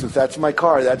consciousness. That's my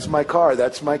car, that's my car,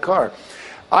 that's my car.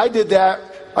 I did that.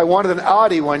 I wanted an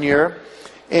Audi one year,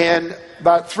 and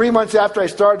about 3 months after I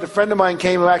started, a friend of mine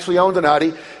came who actually owned an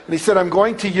Audi, and he said, I'm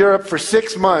going to Europe for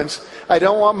 6 months. I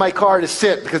don't want my car to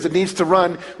sit because it needs to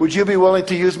run. Would you be willing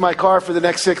to use my car for the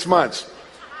next 6 months?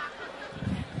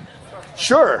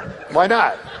 Sure, why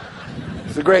not?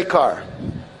 It's a great car.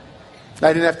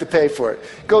 I didn't have to pay for it.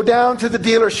 Go down to the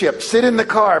dealership, sit in the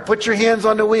car, put your hands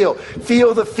on the wheel,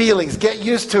 feel the feelings, get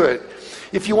used to it.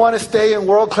 If you want to stay in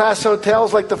world-class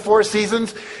hotels like the Four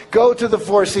Seasons, go to the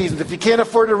Four Seasons. If you can't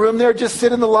afford a room there, just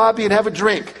sit in the lobby and have a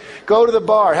drink. Go to the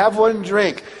bar, have one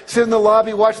drink. Sit in the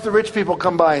lobby, watch the rich people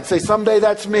come by and say, someday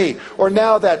that's me, or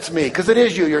now that's me, because it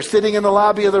is you. You're sitting in the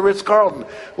lobby of the Ritz-Carlton,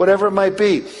 whatever it might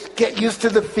be. Get used to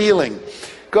the feeling.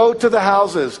 Go to the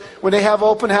houses. When they have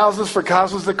open houses for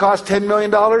houses that cost $10 million,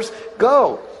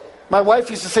 go. My wife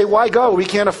used to say, why go? We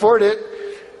can't afford it.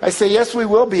 I say, yes, we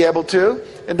will be able to.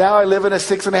 And now I live in a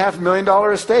 $6.5 million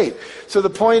estate. So the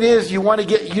point is, you want to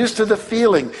get used to the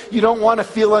feeling. You don't want to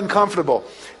feel uncomfortable.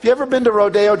 Have you ever been to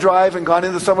Rodeo Drive and gone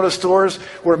into some of the stores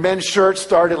where men's shirts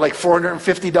start at like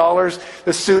 $450?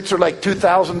 The suits are like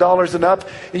 $2,000 and up.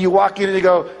 And you walk in and you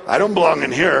go, I don't belong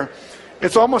in here.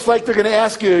 It's almost like they're going to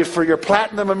ask you for your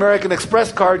Platinum American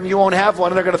Express card and you won't have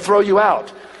one and they're going to throw you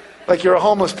out like you're a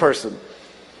homeless person.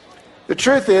 The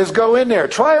truth is, go in there,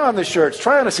 try on the shirts,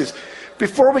 try on the suits.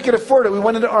 Before we could afford it, we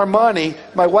went into Armani.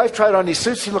 My wife tried on these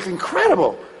suits. She looked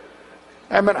incredible.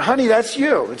 I went, honey, that's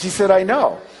you. And she said, I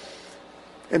know.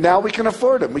 And now we can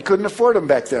afford them. We couldn't afford them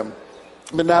back then.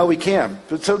 But now we can.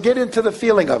 So get into the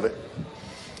feeling of it.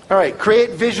 All right,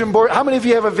 create vision board. How many of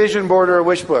you have a vision board or a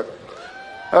wish book?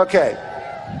 Okay.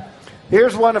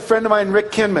 Here's one, a friend of mine,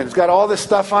 Rick Kinman. It's got all this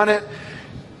stuff on it.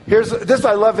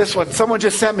 I love this one. Someone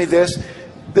just sent me this.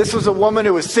 This was a woman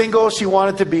who was single. She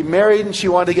wanted to be married, and she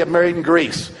wanted to get married in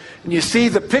Greece. And you see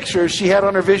the pictures she had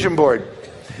on her vision board.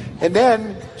 And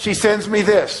then she sends me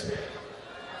this.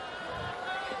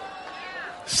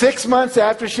 6 months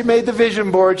after she made the vision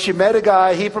board, she met a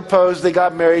guy, he proposed, they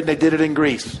got married, and they did it in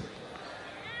Greece.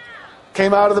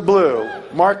 Came out of the blue.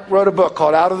 Mark wrote a book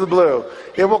called Out of the Blue.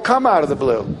 It will come out of the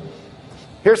blue.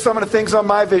 Here's some of the things on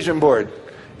my vision board.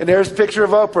 And there's a picture of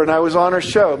Oprah, and I was on her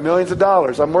show, millions of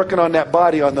dollars. I'm working on that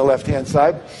body on the left-hand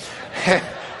side.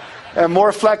 And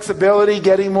more flexibility,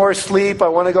 getting more sleep. I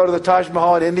want to go to the Taj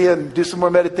Mahal in India and do some more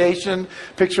meditation.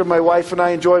 Picture of my wife and I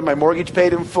enjoying my mortgage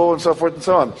paid in full and so forth and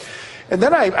so on. And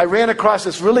then I ran across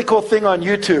this really cool thing on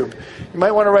YouTube. You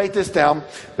might want to write this down.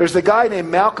 There's a guy named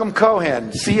Malcolm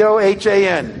Cohan,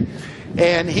 C-O-H-A-N.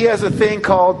 And he has a thing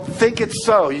called Think It's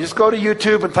So. You just go to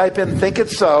YouTube and type in Think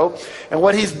It's So. And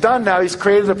what he's done now, he's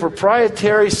created a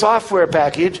proprietary software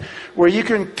package where you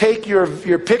can take your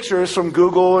pictures from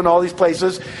Google and all these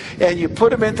places and you put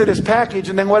them into this package.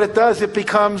 And then what it does, it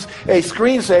becomes a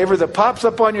screensaver that pops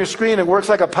up on your screen and works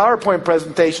like a PowerPoint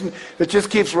presentation that just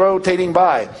keeps rotating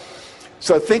by.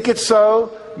 So Think It's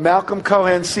So, Malcolm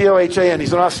Cohan, C-O-H-A-N.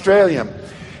 He's an Australian.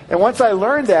 And once I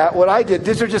learned that, what I did,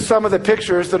 these are just some of the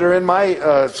pictures that are in my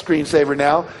screensaver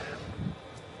now.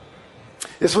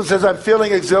 This one says, I'm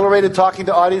feeling exhilarated talking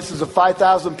to audiences of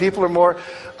 5,000 people or more.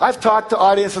 I've talked to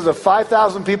audiences of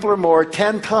 5,000 people or more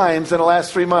 10 times in the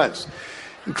last 3 months,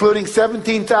 including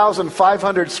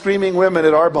 17,500 screaming women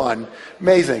at Arbonne.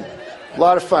 Amazing. A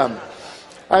lot of fun.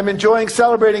 I'm enjoying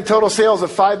celebrating total sales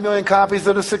of 5 million copies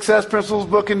of the Success Principles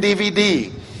book and DVD.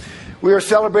 We are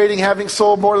celebrating having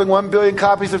sold more than 1 billion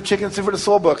copies of Chicken Soup for the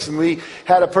Soul books, and we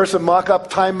had a person mock up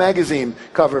Time magazine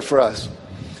cover for us.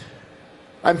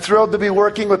 I'm thrilled to be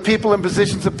working with people in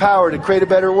positions of power to create a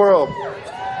better world.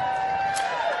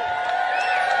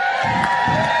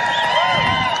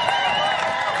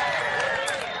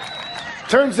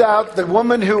 Turns out the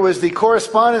woman who was the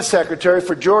correspondence secretary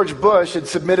for George Bush had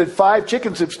submitted 5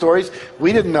 chicken soup stories.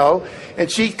 We didn't know. And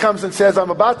she comes and says, I'm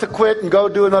about to quit and go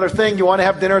do another thing. You want to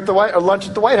have dinner at the lunch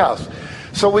at the White House?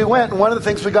 So we went, and one of the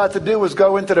things we got to do was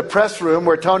go into the press room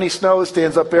where Tony Snow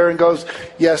stands up there and goes,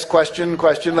 yes, question,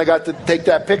 question. I got to take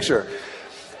that picture.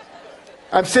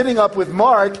 I'm sitting up with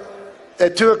Mark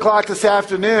at 2 o'clock this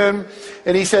afternoon,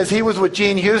 and he says he was with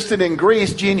Gene Houston in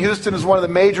Greece. Gene Houston is one of the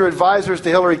major advisors to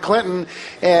Hillary Clinton,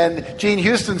 and Gene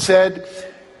Houston said,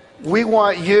 we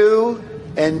want you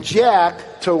and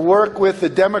Jack to work with the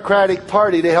Democratic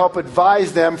Party to help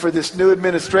advise them for this new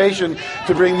administration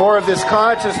to bring more of this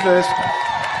consciousness.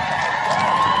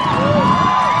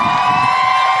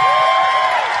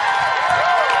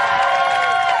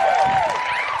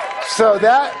 So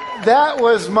that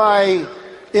was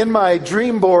in my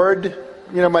dream board,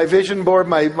 my vision board,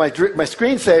 my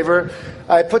screensaver.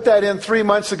 I put that in 3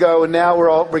 months ago, and now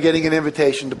we're getting an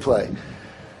invitation to play.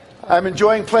 I'm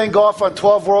enjoying playing golf on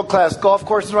 12 world-class golf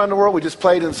courses around the world. We just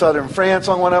played in southern France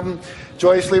on one of them,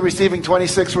 joyously receiving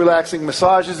 26 relaxing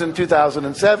massages in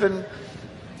 2007,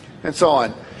 and so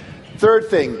on. Third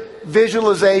thing,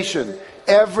 visualization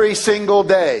every single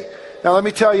day. Now let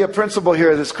me tell you a principle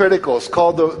here that's critical. It's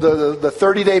called the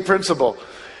 30-day principle.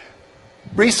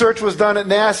 Research was done at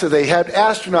NASA. They had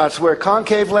astronauts wear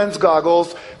concave lens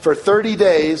goggles for 30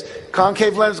 days.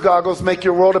 Concave lens goggles make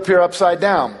your world appear upside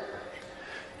down.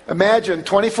 Imagine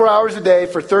 24 hours a day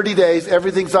for 30 days,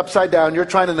 everything's upside down. You're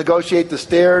trying to negotiate the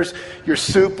stairs, your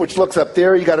soup, which looks up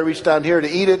there. You got to reach down here to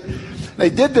eat it. They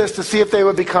did this to see if they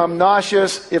would become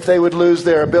nauseous, if they would lose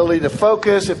their ability to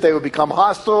focus, if they would become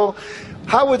hostile.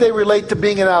 How would they relate to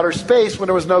being in outer space when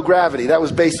there was no gravity? That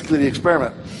was basically the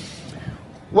experiment.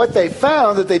 What they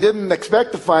found that they didn't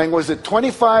expect to find was that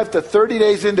 25 to 30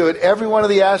 days into it, every one of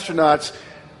the astronauts,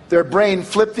 their brain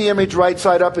flipped the image right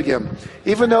side up again.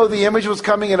 Even though the image was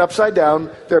coming in upside down,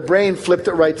 their brain flipped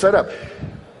it right side up.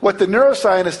 What the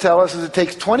neuroscientists tell us is it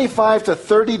takes 25 to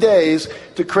 30 days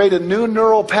to create a new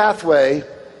neural pathway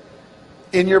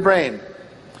in your brain.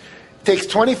 It takes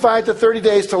 25 to 30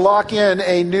 days to lock in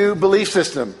a new belief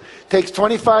system. It takes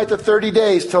 25 to 30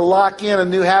 days to lock in a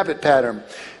new habit pattern.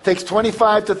 It takes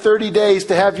 25 to 30 days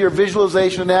to have your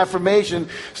visualization and affirmation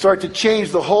start to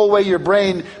change the whole way your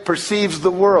brain perceives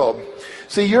the world.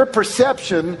 See, your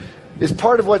perception is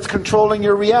part of what's controlling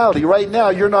your reality. Right now,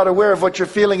 you're not aware of what you're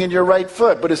feeling in your right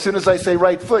foot, but as soon as I say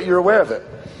right foot, you're aware of it.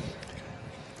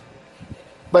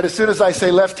 But as soon as I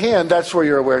say left hand, that's where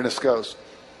your awareness goes.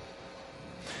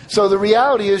 So the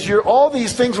reality is all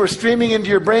these things were streaming into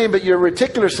your brain, but your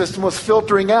reticular system was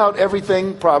filtering out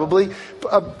everything probably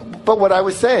but what I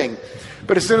was saying.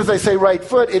 But as soon as I say right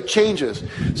foot, it changes.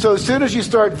 So as soon as you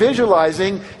start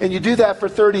visualizing, and you do that for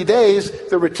 30 days,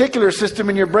 the reticular system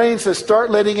in your brain says,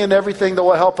 start letting in everything that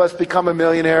will help us become a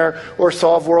millionaire, or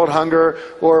solve world hunger,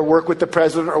 or work with the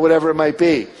president, or whatever it might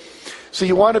be. So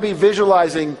you want to be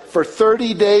visualizing for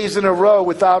 30 days in a row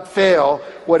without fail,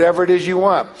 whatever it is you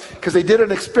want. Because they did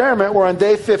an experiment where on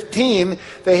day 15,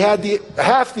 they had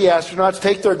half the astronauts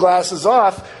take their glasses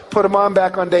off, put them on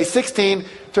back on day 16,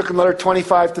 took another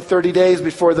 25 to 30 days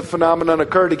before the phenomenon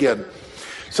occurred again.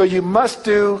 So you must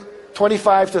do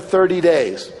 25 to 30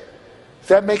 days. Does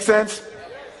that make sense?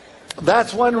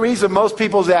 That's one reason most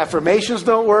people's affirmations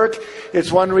don't work. It's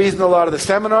one reason a lot of the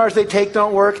seminars they take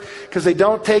don't work, because they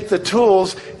don't take the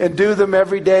tools and do them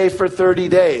every day for 30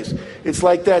 days. It's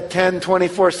like that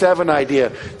 10-24/7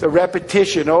 idea. The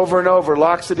repetition over and over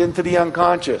locks it into the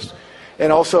unconscious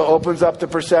and also opens up the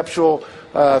perceptual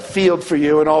field for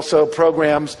you, and also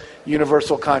programs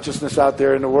universal consciousness out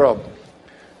there in the world.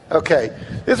 Okay,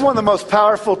 this is one of the most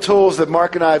powerful tools that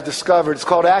Mark and I have discovered. It's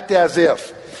called Act As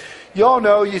If. You all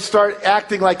know you start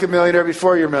acting like a millionaire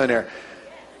before you're a millionaire.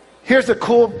 Here's a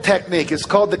cool technique. It's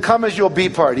called the Come As You'll Be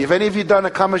Party. Have any of you done a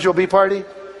Come As You'll Be Party?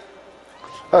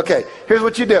 Okay, here's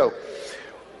what you do.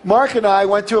 Mark and I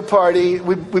went to a party.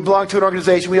 We belong to an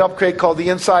organization we helped create called the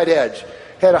Inside Edge.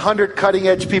 Had 100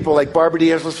 cutting-edge people, like Barbara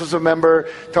DeAngelis was a member,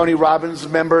 Tony Robbins was a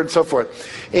member, and so forth.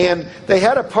 And they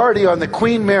had a party on the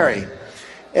Queen Mary.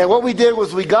 And what we did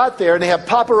was we got there, and they have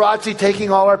paparazzi taking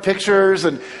all our pictures,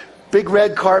 and big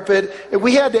red carpet. And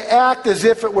we had to act as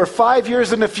if it were 5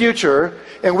 years in the future,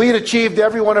 and we had achieved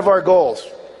every one of our goals.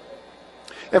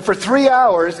 And for 3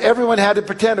 hours, everyone had to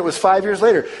pretend it was 5 years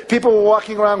later. People were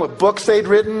walking around with books they'd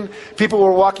written. People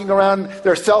were walking around,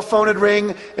 their cell phone would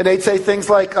ring, and they'd say things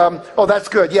like, oh, that's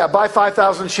good. Yeah, buy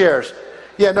 5,000 shares.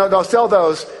 Yeah, no, sell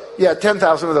those. Yeah,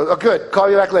 10,000 of those. Oh, good.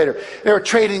 Call you back later. They were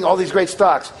trading all these great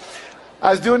stocks. I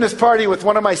was doing this party with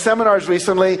one of my seminars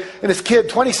recently, and this kid,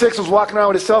 26, was walking around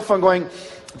with his cell phone going,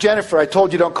 Jennifer, I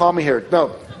told you don't call me here.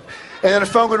 No. And then the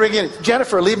phone would ring in.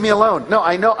 Jennifer, leave me alone. No,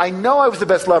 I know I was the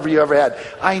best lover you ever had.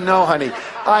 I know, honey.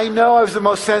 I know I was the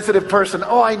most sensitive person.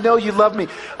 Oh, I know you love me.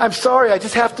 I'm sorry, I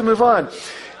just have to move on.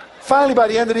 Finally, by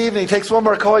the end of the evening, he takes one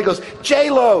more call. He goes,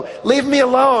 J-Lo, leave me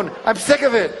alone. I'm sick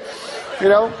of it. You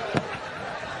know?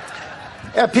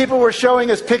 And people were showing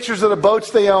us pictures of the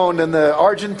boats they owned and the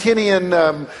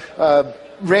Argentinian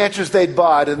ranches they'd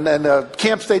bought and the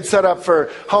camps they'd set up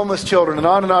for homeless children and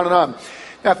on and on and on.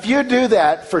 Now, if you do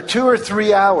that for 2 or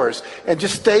 3 hours and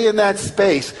just stay in that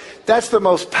space, that's the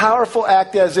most powerful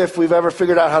act as if we've ever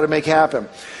figured out how to make happen.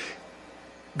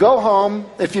 Go home.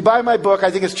 If you buy my book, I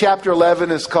think it's chapter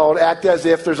 11. It's called Act As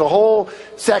If. There's a whole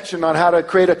section on how to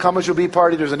create a come as you'll be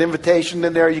party. There's an invitation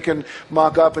in there you can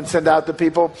mock up and send out to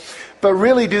people. But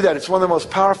really do that. It's one of the most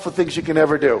powerful things you can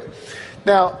ever do.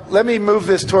 Now, let me move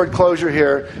this toward closure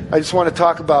here. I just want to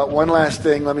talk about one last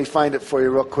thing. Let me find it for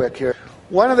you real quick here.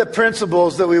 One of the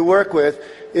principles that we work with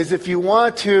is if you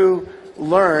want to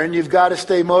learn, you've got to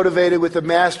stay motivated with the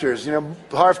masters. You know,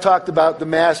 Harv talked about the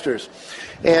masters.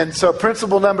 And so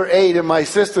principle number 8 in my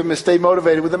system is stay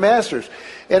motivated with the masters.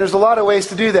 And there's a lot of ways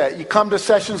to do that. You come to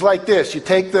sessions like this. You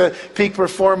take the Peak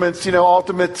Performance,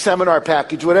 ultimate seminar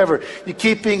package, whatever. You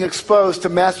keep being exposed to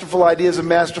masterful ideas and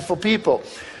masterful people.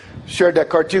 Shared that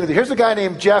cartoon with you. Here's a guy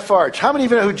named Jeff Arch. How many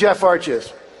of you know who Jeff Arch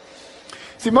is?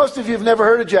 See, most of you have never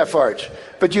heard of Jeff Arch,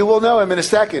 but you will know him in a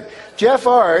second. Jeff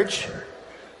Arch,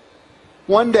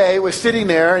 one day, was sitting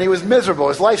there and he was miserable.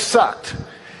 His life sucked.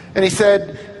 And he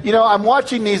said, I'm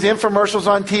watching these infomercials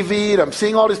on TV and I'm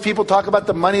seeing all these people talk about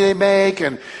the money they make.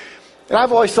 And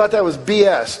I've always thought that was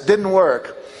BS. Didn't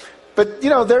work. But,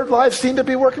 their lives seem to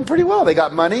be working pretty well. They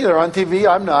got money. They're on TV.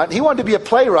 I'm not. He wanted to be a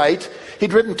playwright.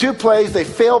 He'd written 2 plays. They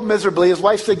failed miserably. His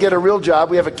wife said, get a real job.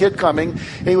 We have a kid coming.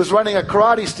 And he was running a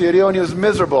karate studio and he was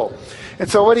miserable. And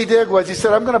so what he did was he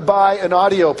said, I'm going to buy an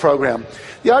audio program.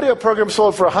 The audio program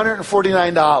sold for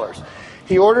 $149.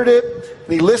 He ordered it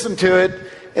and he listened to it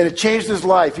and it changed his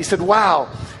life. He said, wow,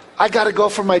 I got to go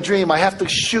for my dream. I have to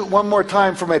shoot one more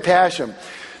time for my passion.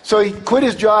 So he quit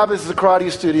his job as a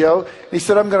karate studio. And he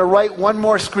said, I'm going to write one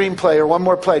more screenplay or one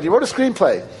more play. He wrote a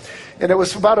screenplay. And it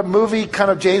was about a movie, kind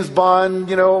of James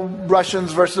Bond,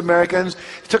 Russians versus Americans.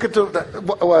 He took it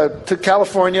to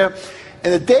California.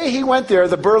 And the day he went there,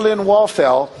 the Berlin Wall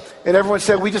fell. And everyone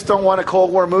said, we just don't want a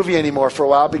Cold War movie anymore for a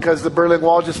while because the Berlin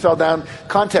Wall just fell down.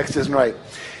 Context isn't right.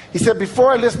 He said,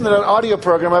 before I listened to that audio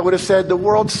program, I would have said, the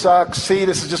world sucks. See,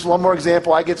 this is just one more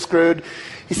example. I get screwed.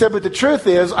 He said, but the truth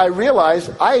is, I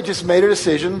realized I had just made a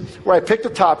decision where I picked a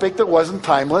topic that wasn't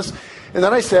timeless. And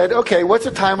then I said, okay, what's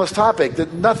a timeless topic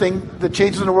that nothing that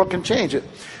changes in the world can change it?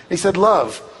 And he said,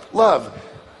 love, love,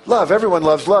 love. Everyone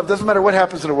loves love. Doesn't matter what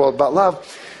happens in the world about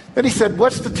love. Then he said,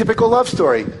 what's the typical love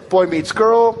story? Boy meets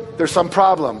girl, there's some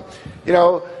problem.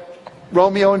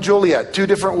 Romeo and Juliet, 2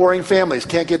 different warring families,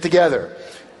 can't get together.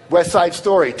 West Side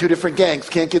Story, 2 different gangs,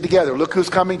 can't get together. Look who's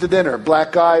coming to dinner,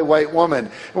 black guy, white woman.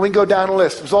 And we can go down a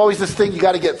list. There's always this thing, you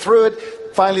got to get through it.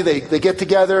 Finally, they get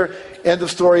together, end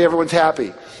of story, everyone's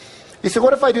happy. He said,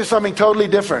 what if I do something totally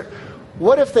different?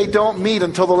 What if they don't meet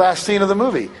until the last scene of the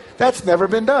movie? That's never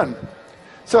been done.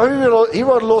 So he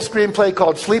wrote a little screenplay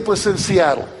called Sleepless in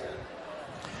Seattle.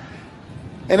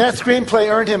 And that screenplay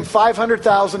earned him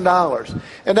 $500,000.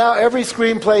 And now every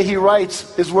screenplay he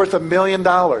writes is worth $1 million.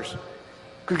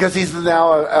 Because he's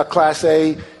now a Class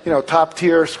A, top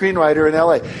tier screenwriter in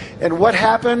LA. And what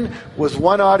happened was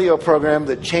one audio program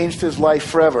that changed his life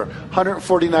forever.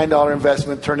 $149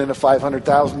 investment turned into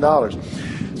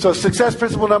 $500,000. So success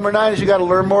principle number 9 is you got to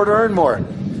learn more to earn more.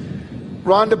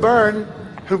 Rhonda Byrne,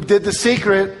 who did The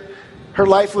Secret, her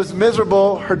life was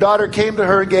miserable. Her daughter came to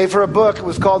her and gave her a book. It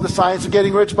was called The Science of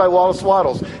Getting Rich by Wallace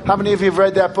Wattles. How many of you have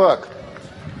read that book?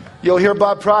 You'll hear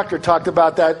Bob Proctor talk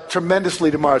about that tremendously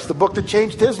tomorrow. It's the book that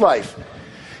changed his life.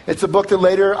 It's a book that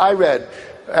later I read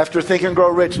after Think and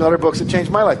Grow Rich and other books that changed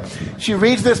my life. She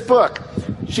reads this book.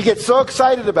 She gets so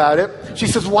excited about it. She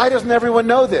says, why doesn't everyone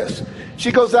know this?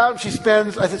 She goes out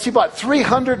and she bought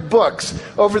 300 books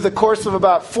over the course of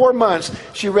about 4 months.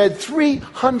 She read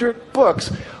 300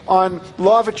 books on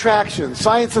law of attraction,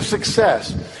 science of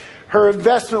success. Her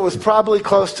investment was probably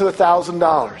close to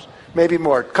 $1,000. Maybe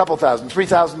more, a couple thousand,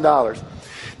 $3,000.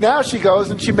 Now she goes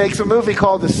and she makes a movie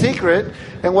called The Secret,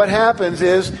 and what happens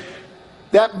is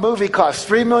that movie costs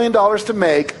 $3 million to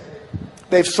make.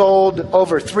 They've sold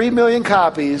over 3 million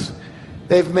copies.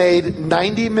 They've made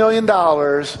 $90 million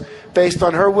based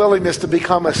on her willingness to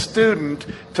become a student,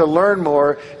 to learn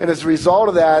more, and as a result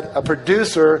of that, a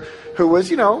producer who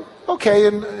was, okay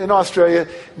in Australia,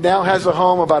 now has a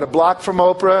home about a block from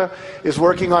Oprah, is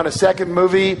working on a second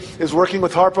movie, is working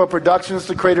with Harpo Productions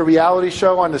to create a reality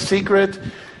show on The Secret.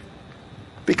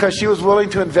 because she was willing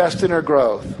to invest in her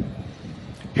growth.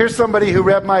 Here's somebody who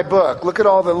read my book. Look at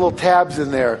all the little tabs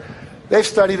in there. They've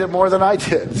studied it more than I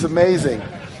did. It's amazing.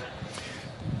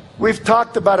 We've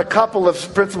talked about a couple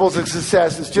of principles of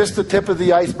success. It's just the tip of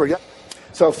the iceberg.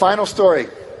 So, final story.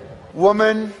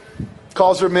 Woman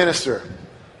calls her minister.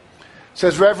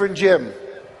 Says, Reverend Jim,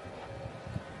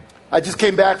 I just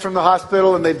came back from the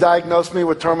hospital and they've diagnosed me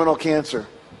with terminal cancer.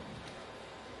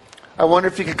 I wonder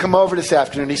if you could come over this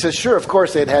afternoon. He says, sure, of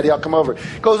course, Aunt Hattie, I'll come over.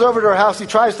 Goes over to her house. He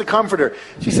tries to comfort her.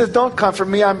 She says, don't comfort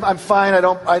me. I'm fine. I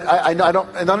don't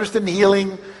understand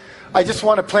healing. I just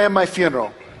want to plan my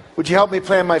funeral. Would you help me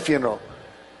plan my funeral?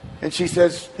 And he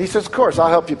says, of course, I'll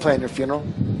help you plan your funeral.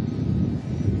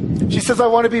 She says, I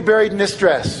want to be buried in this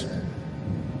dress.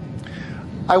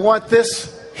 I want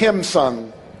this hymn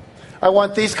sung. I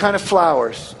want these kind of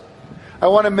flowers. I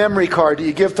want a memory card that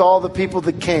you give to all the people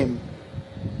that came.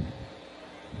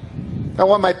 I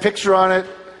want my picture on it.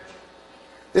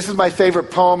 This is my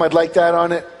favorite poem. I'd like that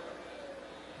on it.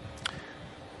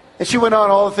 And she went on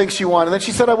all the things she wanted. And then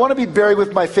she said, I want to be buried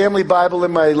with my family Bible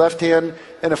in my left hand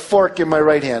and a fork in my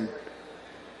right hand.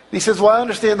 He says, well, I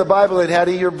understand the Bible, and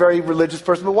Hattie, you're a very religious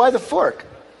person, but why the fork?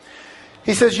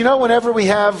 He says, whenever we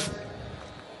have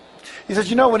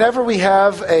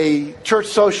a church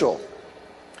social,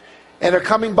 and they're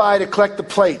coming by to collect the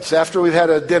plates after we've had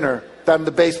a dinner down in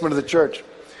the basement of the church,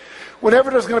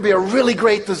 whenever there's going to be a really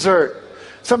great dessert,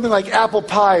 something like apple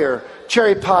pie or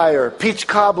cherry pie or peach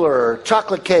cobbler or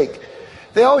chocolate cake,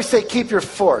 they always say, keep your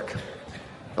fork.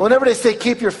 And whenever they say,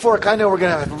 keep your fork, I know we're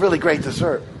going to have a really great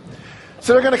dessert.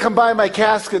 So they're going to come by my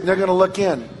casket and they're going to look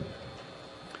in.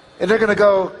 And they're going to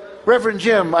go, Reverend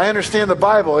Jim, I understand the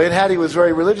Bible. Aunt Hattie was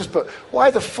very religious, but why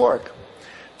the fork?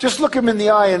 Just look him in the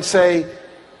eye and say,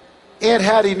 Aunt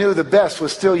Hattie knew the best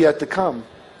was still yet to come.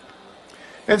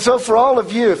 And so for all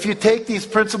of you, if you take these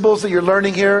principles that you're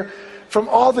learning here from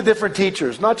all the different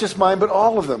teachers, not just mine, but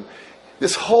all of them,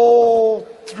 this whole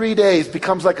 3 days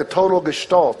becomes like a total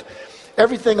gestalt.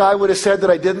 Everything I would have said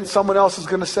that I didn't, someone else is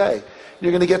going to say.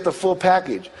 You're going to get the full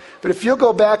package. But if you'll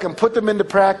go back and put them into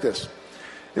practice,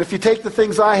 and if you take the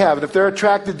things I have, and if they're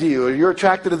attracted to you, or you're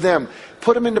attracted to them,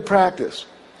 put them into practice.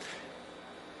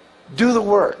 Do the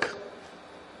work.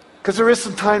 Because there is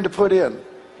some time to put in.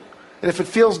 And if it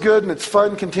feels good and it's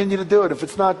fun, continue to do it. If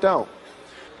it's not, don't.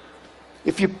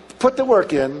 If you put the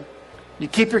work in, you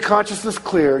keep your consciousness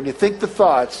clear, and you think the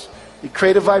thoughts, you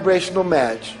create a vibrational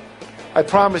match, I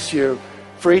promise you,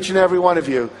 for each and every one of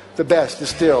you, the best is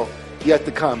still yet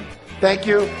to come. Thank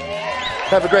you.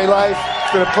 Have a great life.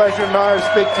 It's been a pleasure and an honor to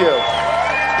speak to you.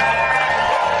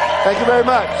 Thank you very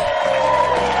much.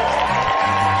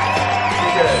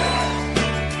 Be good.